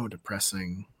so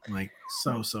depressing. Like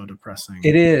so depressing.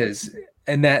 It is,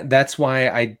 and that's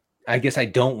why I guess I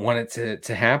don't want it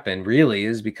to happen. Really,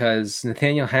 is because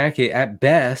Nathaniel Hackett at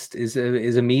best is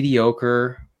a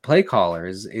mediocre play caller,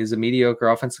 is a mediocre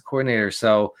offensive coordinator.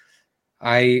 So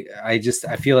I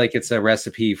feel like it's a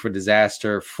recipe for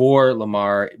disaster for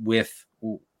Lamar with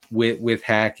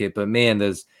Hackett. But man,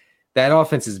 that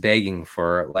offense is begging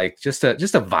for like just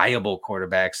a viable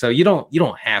quarterback. So you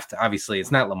don't have to. Obviously,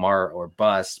 it's not Lamar or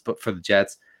bust, but for the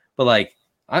Jets. But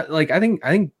I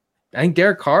think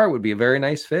Derek Carr would be a very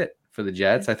nice fit for the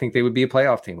Jets. I think they would be a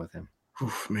playoff team with him.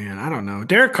 Oof, man, I don't know.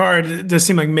 Derek Carr does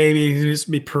seem like maybe he used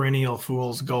to be perennial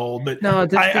fool's gold, but no,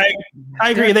 I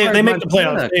agree. They make the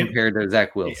playoffs compared to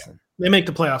Zach Wilson. Yeah, they make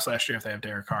the playoffs last year if they have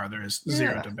Derek Carr. There is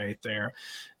zero debate there.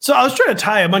 So I was trying to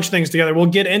tie a bunch of things together. We'll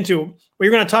get into.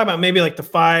 We're going to talk about maybe like the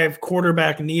 5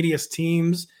 quarterback neediest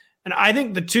teams. And I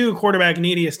think the 2 quarterback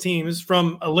neediest teams,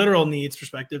 from a literal needs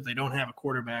perspective, they don't have a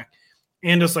quarterback,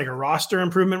 and just like a roster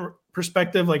improvement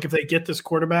perspective, like if they get this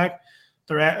quarterback,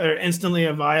 they're instantly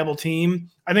a viable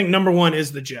team. I think number 1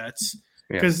 is the Jets,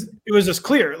 because it was just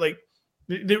clear. Like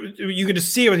you could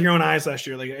just see it with your own eyes last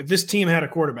year. Like if this team had a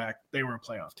quarterback, they were a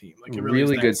playoff team. Like it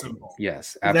really good simple. Team.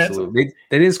 Yes, absolutely.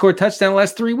 They didn't score a touchdown the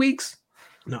last 3 weeks.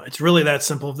 No, it's really that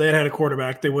simple. If they had a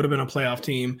quarterback, they would have been a playoff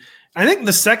team. I think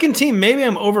the second team, maybe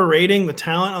I'm overrating the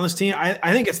talent on this team.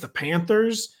 I think it's the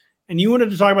Panthers. And you wanted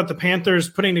to talk about the Panthers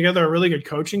putting together a really good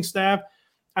coaching staff.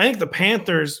 I think the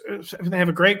Panthers, if they have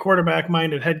a great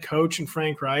quarterback-minded head coach in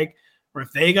Frank Reich, or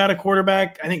if they got a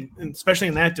quarterback, I think, especially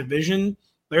in that division,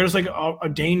 they're just like a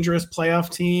dangerous playoff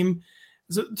team.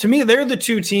 So to me, they're the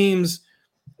 2 teams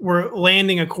where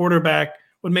landing a quarterback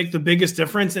would make the biggest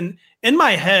difference. And in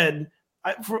my head,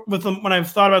 when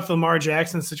I've thought about the Lamar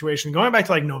Jackson situation, going back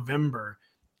to like November,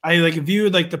 I like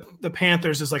viewed like the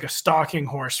Panthers as like a stalking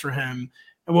horse for him,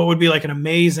 and what would be like an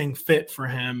amazing fit for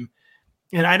him.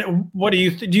 And what do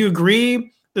you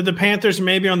agree that the Panthers are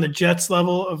maybe on the Jets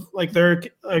level of like they're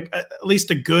like at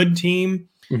least a good team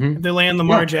if they land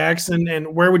Lamar Jackson?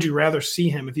 And where would you rather see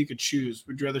him if you could choose?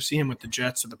 Would you rather see him with the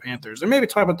Jets or the Panthers? Or maybe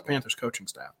talk about the Panthers coaching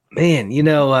staff. Man,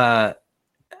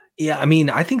 I mean,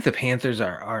 I think the Panthers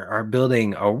are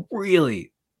building a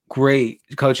really great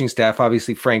coaching staff.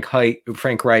 Obviously, Frank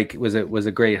Reich was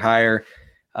a great hire.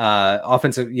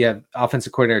 Offensive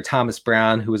coordinator Thomas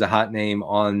Brown, who was a hot name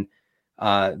on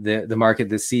the market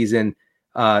this season.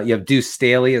 You have Deuce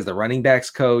Staley as the running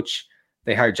backs coach.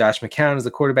 They hired Josh McCown as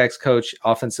the quarterbacks coach.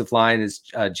 Offensive line is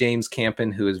James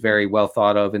Campen, who is very well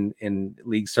thought of in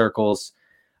league circles.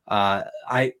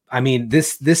 I mean,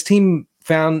 this team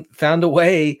found a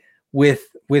way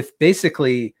with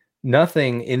basically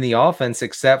nothing in the offense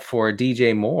except for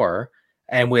DJ Moore,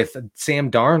 and with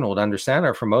Sam Darnold under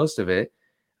center for most of it.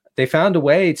 They found a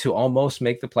way to almost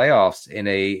make the playoffs in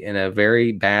a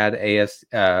very bad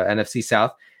NFC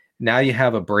South. Now you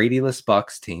have a Brady-less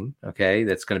Bucks team, okay,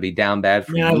 that's going to be down bad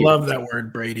for I years. love that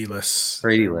word, Brady-less.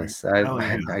 Brady-less.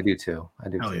 I do too.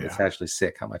 Yeah. It's actually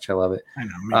sick how much I love it. I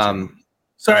know, me too.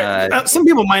 Sorry, some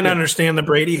people might not understand the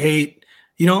Brady hate.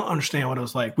 You don't understand what it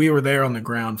was like. We were there on the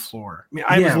ground floor. I mean,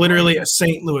 I was literally a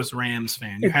St. Louis Rams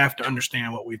fan. You have to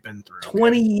understand what we've been through.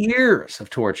 20 years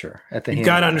of torture at the hand. You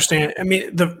got to understand. I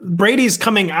mean, the Brady's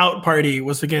coming out party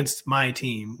was against my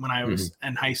team when I was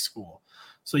in high school.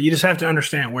 So you just have to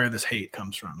understand where this hate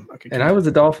comes from. Okay, and I was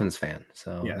a Dolphins fan,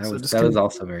 so that was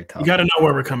also very tough. You got to know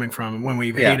where we're coming from when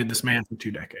we've hated this man for 2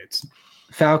 decades.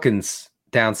 Falcons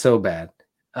down so bad,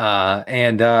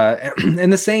 and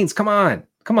the Saints. Come on.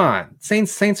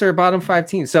 Saints are a bottom 5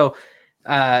 team. So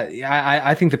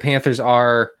I think the Panthers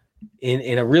are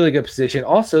in a really good position.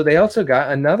 Also, they also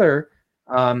got another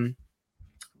what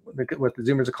the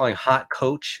Zoomers are calling hot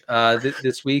coach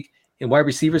this week in wide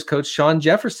receivers coach Sean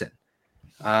Jefferson.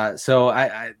 So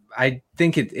I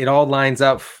think it all lines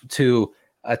up to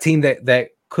a team that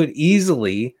could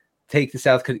easily take the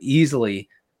South, could easily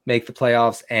make the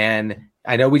playoffs. And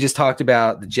I know we just talked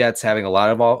about the Jets having a lot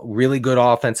of really good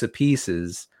offensive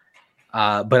pieces,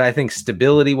 but I think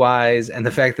stability-wise and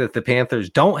the fact that the Panthers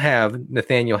don't have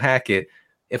Nathaniel Hackett,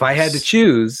 if I had to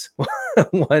choose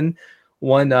one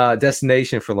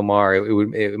destination for Lamar,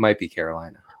 it might be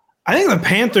Carolina. I think the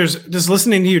Panthers, just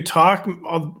listening to you talk,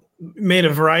 made a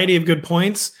variety of good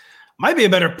points. Might be a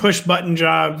better push button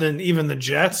job than even the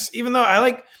Jets, even though I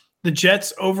like the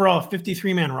Jets overall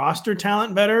 53-man roster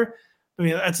talent better. I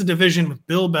mean, that's a division with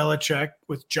Bill Belichick,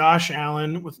 with Josh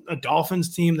Allen, with a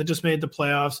Dolphins team that just made the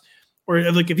playoffs.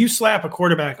 Or like if you slap a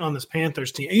quarterback on this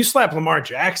Panthers team, you slap Lamar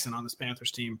Jackson on this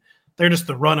Panthers team, they're just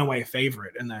the runaway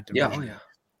favorite in that division. Yeah.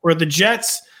 Where the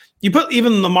Jets, you put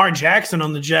even Lamar Jackson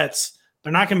on the Jets,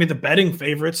 they're not going to be the betting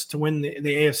favorites to win the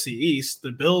AFC East.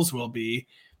 The Bills will be.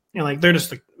 They're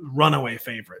just the runaway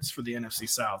favorites for the NFC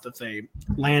South. If they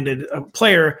landed a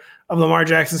player of Lamar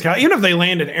Jackson's caliber, even if they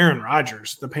landed Aaron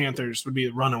Rodgers, the Panthers would be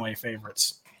the runaway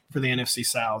favorites for the NFC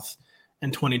South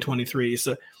in 2023.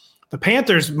 So the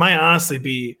Panthers might honestly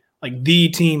be like the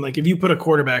team. Like if you put a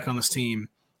quarterback on this team,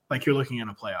 like you're looking at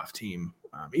a playoff team.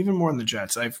 Even more than the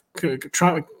Jets. I've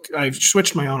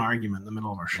switched my own argument in the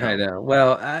middle of our show. I know.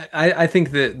 Well, I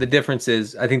think the difference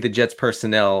is I think the Jets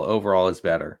personnel overall is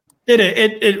better.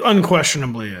 It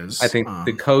unquestionably is. I think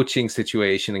the coaching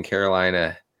situation in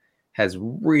Carolina has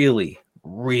really,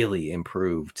 really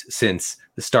improved since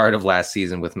the start of last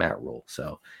season with Matt Rule.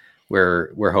 So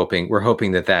we're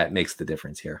hoping that makes the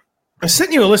difference here. I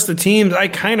sent you a list of teams. I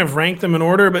kind of ranked them in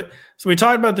order, but so we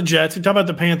talked about the Jets, we talked about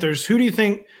the Panthers. Who do you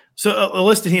think? So a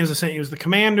list of teams I sent you was the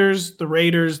Commanders, the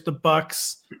Raiders, the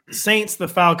Bucks, the Saints, the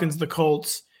Falcons, the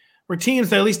Colts. Were teams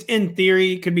that at least in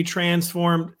theory could be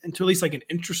transformed into at least like an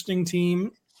interesting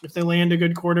team if they land a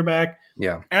good quarterback.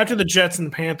 Yeah. After the Jets and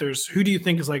the Panthers, who do you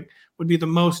think would be the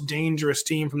most dangerous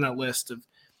team from that list of,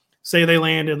 say they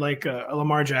landed like a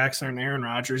Lamar Jackson and Aaron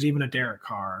Rodgers, even a Derek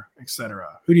Carr,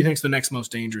 etc. Who do you think is the next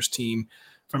most dangerous team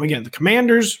from, again, the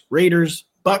Commanders, Raiders,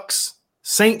 Bucks,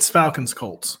 Saints, Falcons,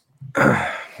 Colts?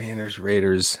 Commanders,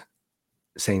 Raiders,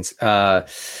 Saints. Definitely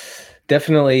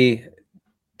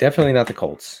not the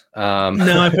Colts.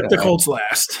 No, I put the Colts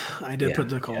last. I did put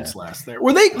the Colts last there.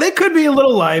 Well, they could be a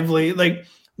little lively. Like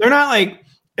they're not like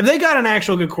if they got an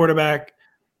actual good quarterback.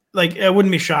 Like I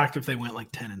wouldn't be shocked if they went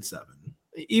like 10-7.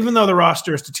 Even though the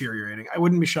roster is deteriorating, I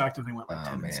wouldn't be shocked if they went like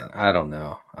 10-7. I don't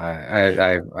know.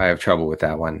 I have trouble with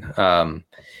that one.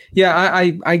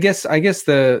 I guess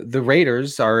the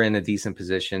Raiders are in a decent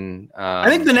position. I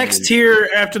think the next tier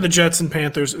after the Jets and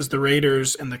Panthers is the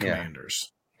Raiders and the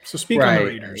Commanders. So speak on the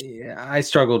Raiders. Yeah, I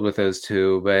struggled with those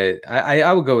two, but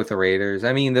I would go with the Raiders.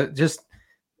 I mean, just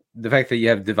the fact that you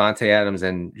have Devontae Adams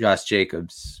and Josh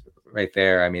Jacobs right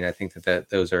there. I mean, I think that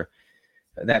those are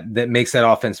that makes that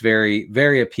offense very,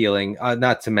 very appealing.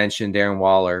 Not to mention Darren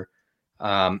Waller.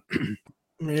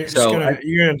 You're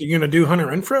gonna do Hunter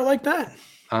Renfrow like that?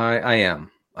 I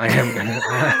am gonna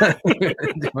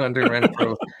do Hunter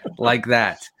Renfrow like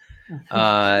that.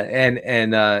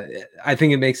 And I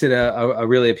think it makes it a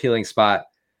really appealing spot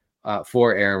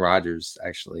for Aaron Rodgers,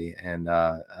 actually. And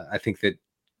I think that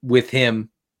with him,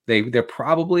 they're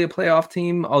probably a playoff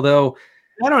team. Although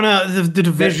I don't know, the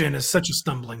division is such a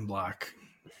stumbling block.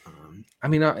 I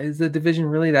mean, is the division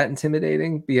really that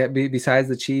intimidating? Besides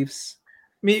the Chiefs,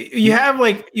 I mean, you have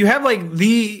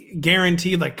the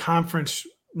guaranteed like conference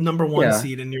number one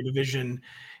seed in your division,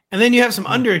 and then you have some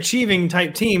underachieving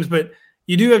type teams, but.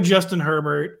 You do have Justin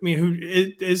Herbert, who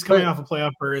is coming off a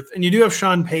playoff berth, and you do have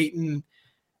Sean Payton.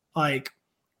 Like,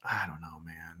 I don't know,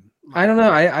 man. I don't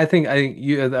know. I think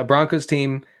you a Broncos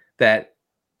team that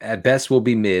at best will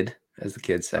be mid, as the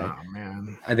kids say. Oh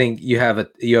man, I think you have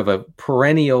a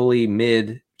perennially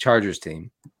mid Chargers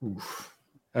team. oof.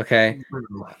 Okay.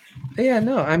 Yeah,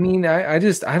 no, I mean, I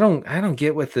don't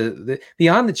get what the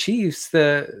beyond the Chiefs,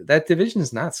 that division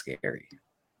is not scary.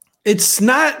 It's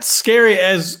not scary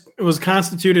as it was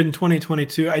constituted in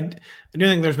 2022. I do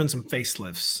think there's been some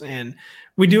facelifts, and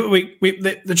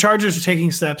the Chargers are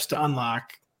taking steps to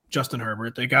unlock Justin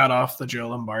Herbert. They got off the Joe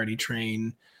Lombardi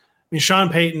train. I mean, Sean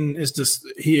Payton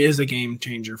he is a game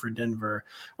changer for Denver,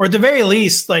 or at the very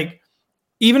least, like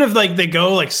even if like they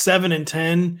go like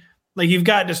 7-10, like you've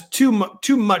got just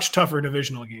too much tougher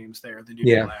divisional games there than you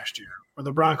did last year, where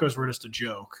the Broncos were just a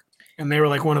joke, and they were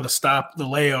like one of the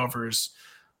layovers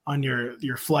on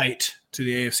your flight to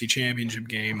the AFC Championship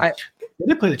game. They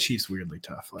did play the Chiefs weirdly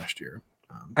tough last year.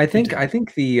 I think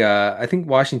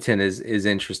Washington is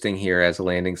interesting here as a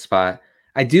landing spot.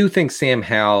 I do think Sam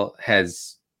Howell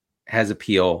has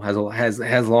appeal,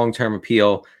 has long-term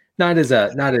appeal, not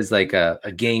as like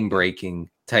a game-breaking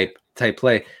type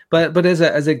play, but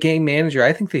as a game manager,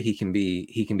 I think that he can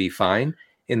be fine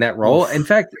in that role. In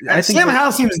fact, I think Sam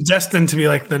Howell seems destined to be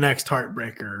like the next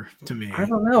heartbreaker to me. I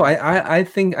don't know. I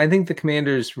think the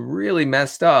Commanders really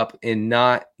messed up in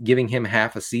not giving him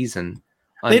half a season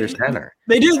under center.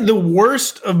 They did the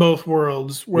worst of both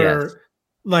worlds, where it's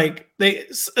like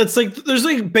there's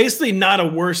like basically not a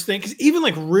worse thing, because even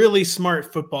like really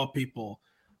smart football people,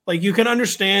 like you can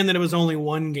understand that it was only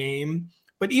one game,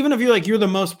 but even if you're the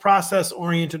most process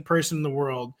oriented person in the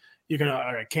world, you're gonna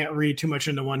I can't read too much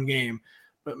into one game.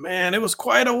 But man, it was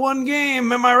quite a one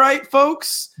game. Am I right,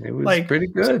 folks? It was like pretty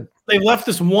good. They left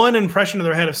this one impression of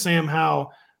their head of Sam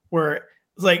Howell where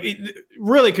it's like it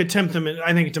really could tempt them,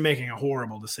 I think, to making a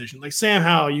horrible decision. Like Sam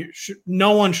Howell,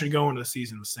 no one should go into the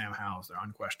season with Sam Howell as their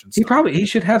unquestioned starter. He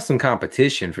should have some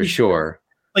competition for sure.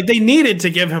 Like they needed to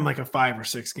give him like a 5 or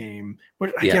 6 game,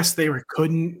 which I guess they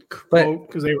couldn't quote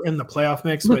because they were in the playoff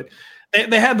mix, but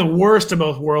they had the worst of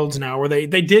both worlds now, where they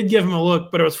did give him a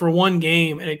look, but it was for one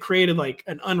game, and it created like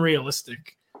an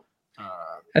unrealistic.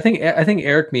 I think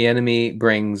Eric Bieniemy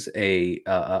brings a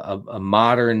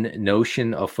modern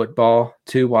notion of football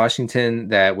to Washington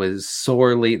that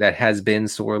has been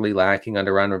sorely lacking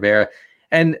under Ron Rivera,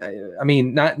 and I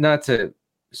mean not to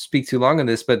speak too long on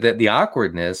this, but the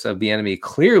awkwardness of Bieniemy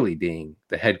clearly being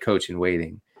the head coach in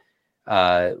waiting.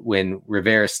 When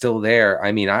Rivera's still there,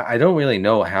 I mean, I don't really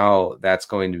know how that's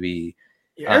going to be.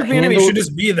 Eric Bieniemy should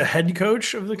just be the head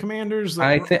coach of the Commanders.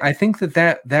 I think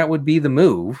that would be the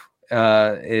move.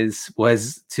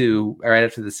 Was to right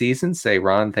after the season say,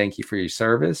 Ron, thank you for your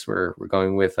service. We're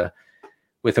going with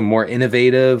a more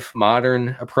innovative,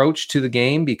 modern approach to the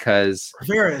game, because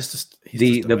Rivera is just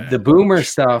the boomer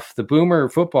stuff, the boomer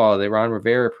football that Ron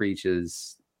Rivera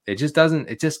preaches, it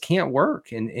just can't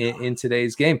work in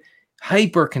today's game.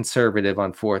 Hyper conservative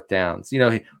on fourth downs.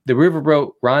 The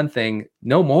Riverboat Ron thing,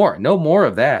 no more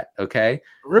of that. Okay.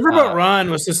 Riverboat Ron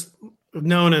was just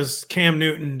known as Cam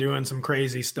Newton doing some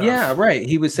crazy stuff. Yeah, right.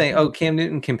 He was saying, Cam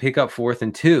Newton can pick up 4th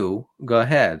and 2. Go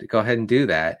ahead and do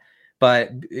that.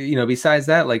 But besides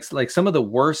that, like some of the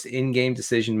worst in-game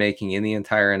decision making in the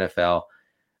entire NFL.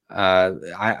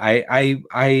 I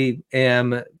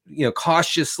am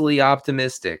cautiously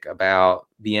optimistic about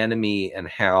Bieniemy and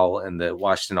Howell and the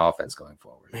Washington offense going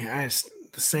forward. Man,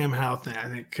 the Sam Howell thing, I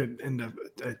think, could end up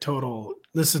a total.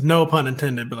 This is no pun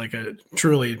intended, but like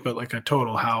a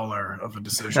total howler of a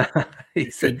decision.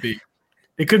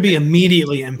 It could be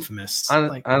immediately infamous.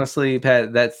 Honestly,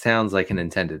 Pat, that sounds like an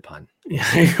intended pun.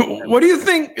 What do you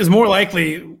think is more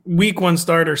likely, week 1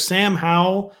 starter, Sam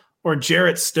Howell or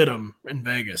Jarrett Stidham in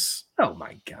Vegas? Oh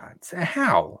my God,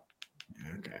 how?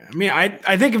 Okay, I mean,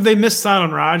 I think if they missed out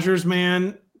on Rodgers,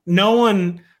 man,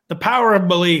 the power of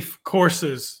belief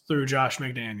courses through Josh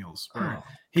McDaniels.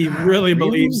 He really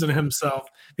believes in himself.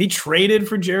 He traded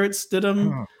for Jarrett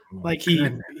Stidham.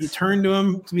 He turned to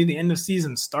him to be the end of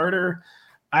season starter.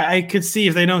 I could see,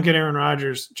 if they don't get Aaron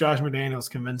Rodgers, Josh McDaniels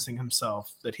convincing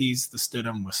himself that he's the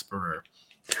Stidham whisperer.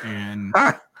 And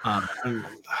I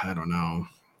don't know.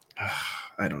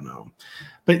 I don't know.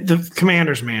 But the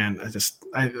Commanders, man,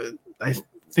 I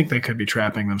think they could be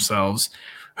trapping themselves.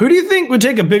 Who do you think would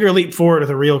take a bigger leap forward with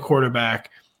a real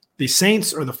quarterback, the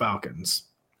Saints or the Falcons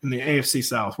in the AFC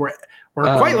South, where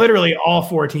quite literally all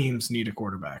 4 teams need a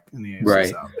quarterback in the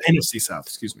AFC South, NFC South,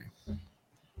 excuse me.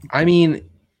 I mean,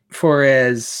 for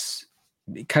as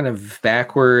kind of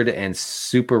backward and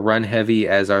super run heavy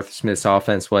as Arthur Smith's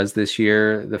offense was this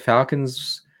year, the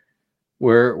Falcons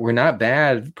were not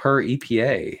bad per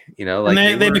EPA.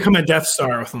 They become a Death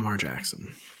Star with Lamar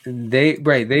Jackson.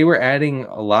 They were adding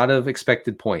a lot of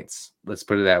expected points. Let's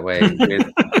put it that way.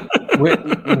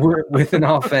 with an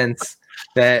offense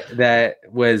that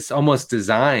was almost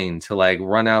designed to like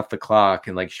run out the clock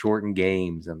and like shorten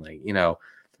games and like,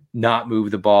 not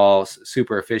move the ball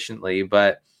super efficiently.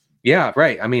 But yeah,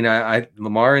 right. I mean, I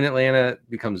Lamar in Atlanta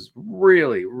becomes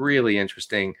really, really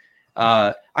interesting.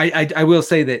 I will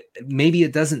say that maybe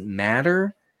it doesn't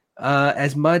matter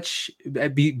as much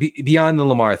beyond the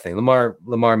Lamar thing.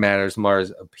 Lamar matters. Lamar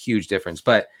is a huge difference.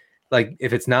 But like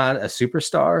if it's not a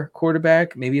superstar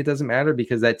quarterback, maybe it doesn't matter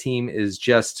because that team is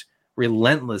just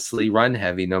relentlessly run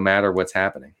heavy no matter what's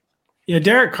happening. Yeah,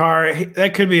 Derek Carr,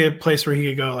 that could be a place where he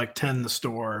could go like 10 the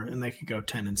store and they could go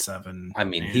 10-7. I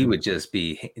mean, he would just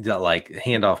be like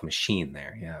handoff machine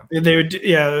there. Yeah. They would,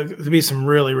 there'd be some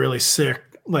really, really sick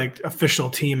like official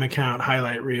team account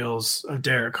highlight reels of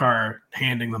Derek Carr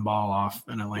handing the ball off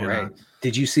in Atlanta. Right.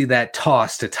 Did you see that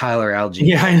toss to Tyler Algier?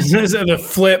 Yeah, the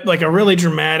flip, like a really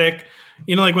dramatic,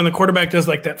 like when the quarterback does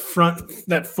like that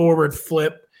forward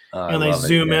flip. And they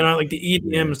zoom in on like the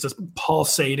EDM is just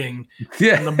pulsating.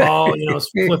 Yeah. And the ball, is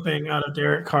flipping out of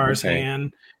Derek Carr's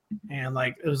hand. And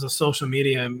like it was a social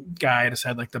media guy just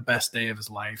had like the best day of his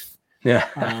life. Yeah.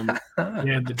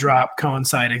 The drop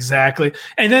coincide exactly.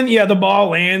 And then the ball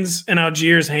lands in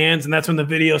Algier's hands, and that's when the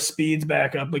video speeds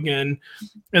back up again.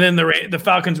 And then the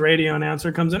Falcons radio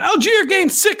announcer comes in. Algier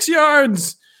gained 6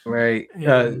 yards. Right.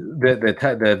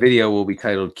 The video will be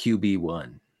titled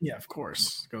QB1. Yeah, of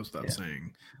course. Goes without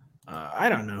saying. I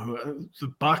don't know who the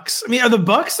Bucks. I mean, are the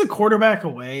Bucks the quarterback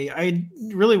away? I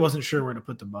really wasn't sure where to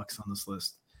put the Bucks on this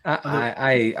list.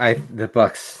 The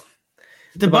Bucks.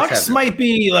 The Bucks might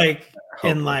be like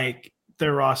in like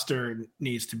their roster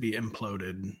needs to be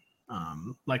imploded,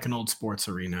 like an old sports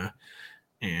arena.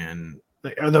 And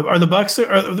are the Bucks?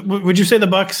 Would you say the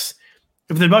Bucks?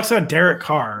 If the Bucks have Derek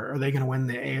Carr, are they going to win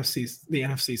the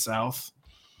NFC South?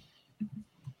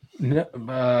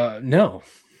 No.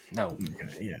 No.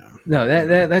 Yeah. No,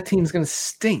 that team's gonna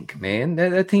stink, man.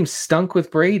 That team stunk with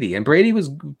Brady, and Brady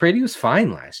was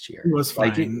fine last year. He was fine.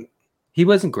 Like he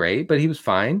wasn't great, but he was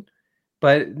fine.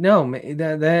 But no,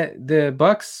 the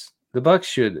Bucks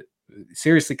should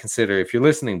seriously consider, if you're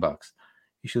listening, Bucks,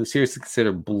 you should seriously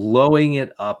consider blowing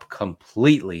it up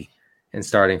completely and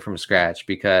starting from scratch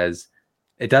because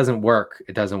it doesn't work.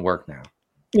 It doesn't work now.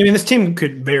 I mean, this team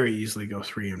could very easily go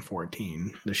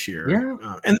 3-14 this year. Yeah.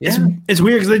 It's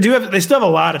weird because they still have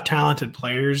a lot of talented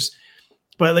players,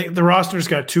 but like the roster's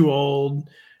got too old,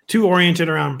 too oriented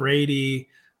around Brady.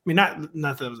 I mean, not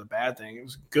that it was a bad thing. It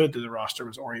was good that the roster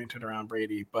was oriented around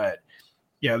Brady, but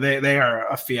yeah, they are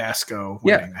a fiasco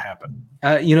waiting to happen.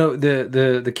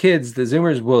 The kids, the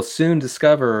Zoomers, will soon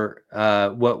discover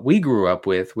what we grew up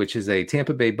with, which is a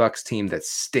Tampa Bay Bucks team that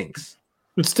stinks.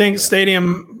 It stinks.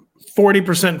 Stadium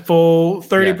 40% full,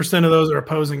 30% of those are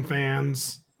opposing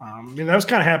fans. That was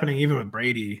kind of happening even with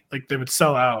Brady. Like they would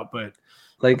sell out, but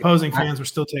like opposing fans were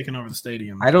still taking over the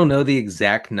stadium. I don't know the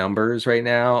exact numbers right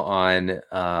now on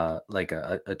like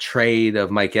a trade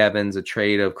of Mike Evans, a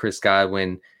trade of Chris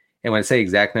Godwin. And when I say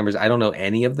exact numbers, I don't know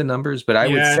any of the numbers, but I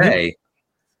would say,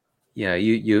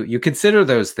 you consider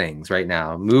those things right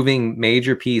now, moving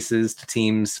major pieces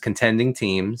to contending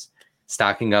teams,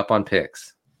 stocking up on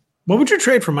picks. What would you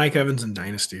trade for Mike Evans in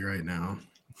Dynasty right now?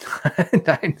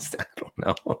 Dynasty, I don't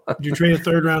know. Would you trade a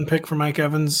 3rd-round pick for Mike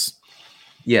Evans?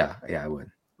 Yeah, I would.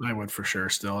 I would for sure.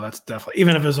 Still, that's definitely,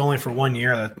 even if it's only for 1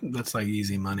 year, that's like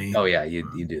easy money. Oh yeah, you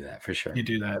do that for sure. You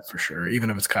do that for sure.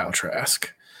 Even if it's Kyle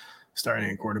Trask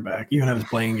starting at quarterback, even if it's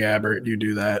Blaine Gabbert, you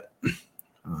do that.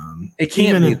 It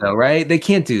can't be though, right? They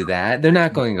can't do that. They're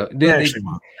not going to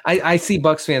go. I see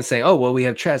Bucks fans saying, "Oh, well, we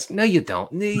have Trask." No, you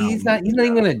don't. He's not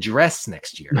even going to dress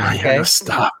next year. Okay, just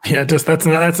stop. Yeah,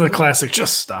 that's a classic.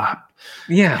 Just stop.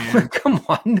 Yeah, come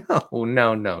on.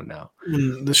 No.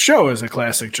 The show is a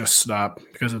classic. Just stop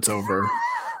because it's over.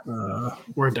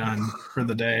 We're done for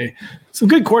the day. Some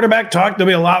good quarterback talk. There'll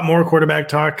be a lot more quarterback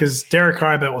talk because Derek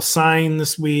Carr, I bet, will sign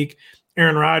this week.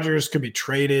 Aaron Rodgers could be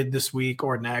traded this week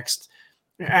or next.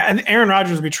 And Aaron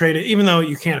Rodgers will be traded, even though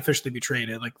you can't officially be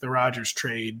traded. Like the Rodgers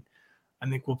trade, I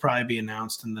think will probably be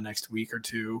announced in the next week or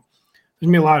two.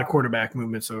 There's going to be a lot of quarterback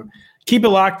movement. So keep it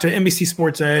locked to NBC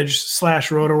Sports Edge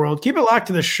 /RotoWorld. Keep it locked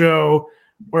to the show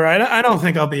where I don't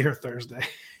think I'll be here Thursday.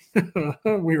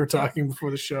 We were talking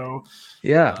before the show.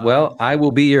 Yeah, well, I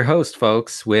will be your host,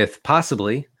 folks, with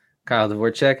possibly Kyle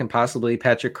Dvorchak and possibly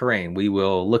Patrick Corain. We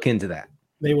will look into that.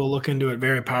 They will look into it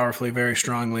very powerfully, very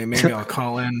strongly. Maybe I'll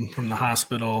call in from the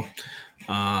hospital,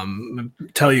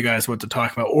 tell you guys what to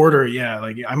talk about.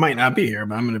 Like I might not be here,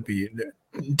 but I'm going to be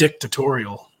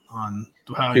dictatorial on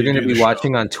how you're going to be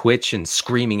watching on Twitch and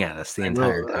screaming at us the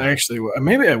entire time. Actually,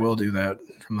 maybe I will do that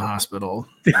from the hospital.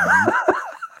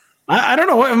 I don't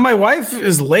know. My wife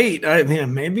is late.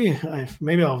 Maybe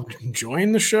I'll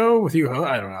join the show with you.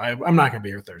 I don't know. I'm not going to be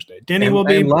here Thursday. Denny will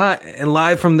be. And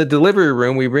live from the delivery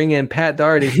room, we bring in Pat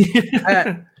Daugherty.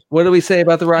 Pat, what do we say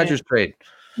about the Rodgers trade?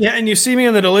 Yeah, and you see me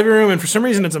in the delivery room, and for some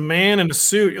reason it's a man in a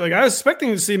suit. Like, I was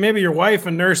expecting to see maybe your wife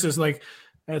and nurses. Like,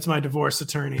 that's my divorce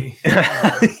attorney.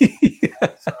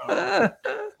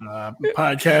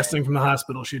 Podcasting from the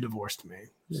hospital, she divorced me.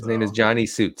 His name is Johnny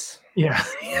Suits. Yeah.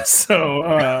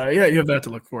 So, you have that to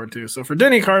look forward to. So for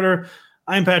Denny Carter,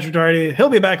 I'm Patrick Daugherty. He'll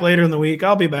be back later in the week.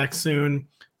 I'll be back soon.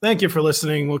 Thank you for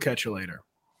listening. We'll catch you later.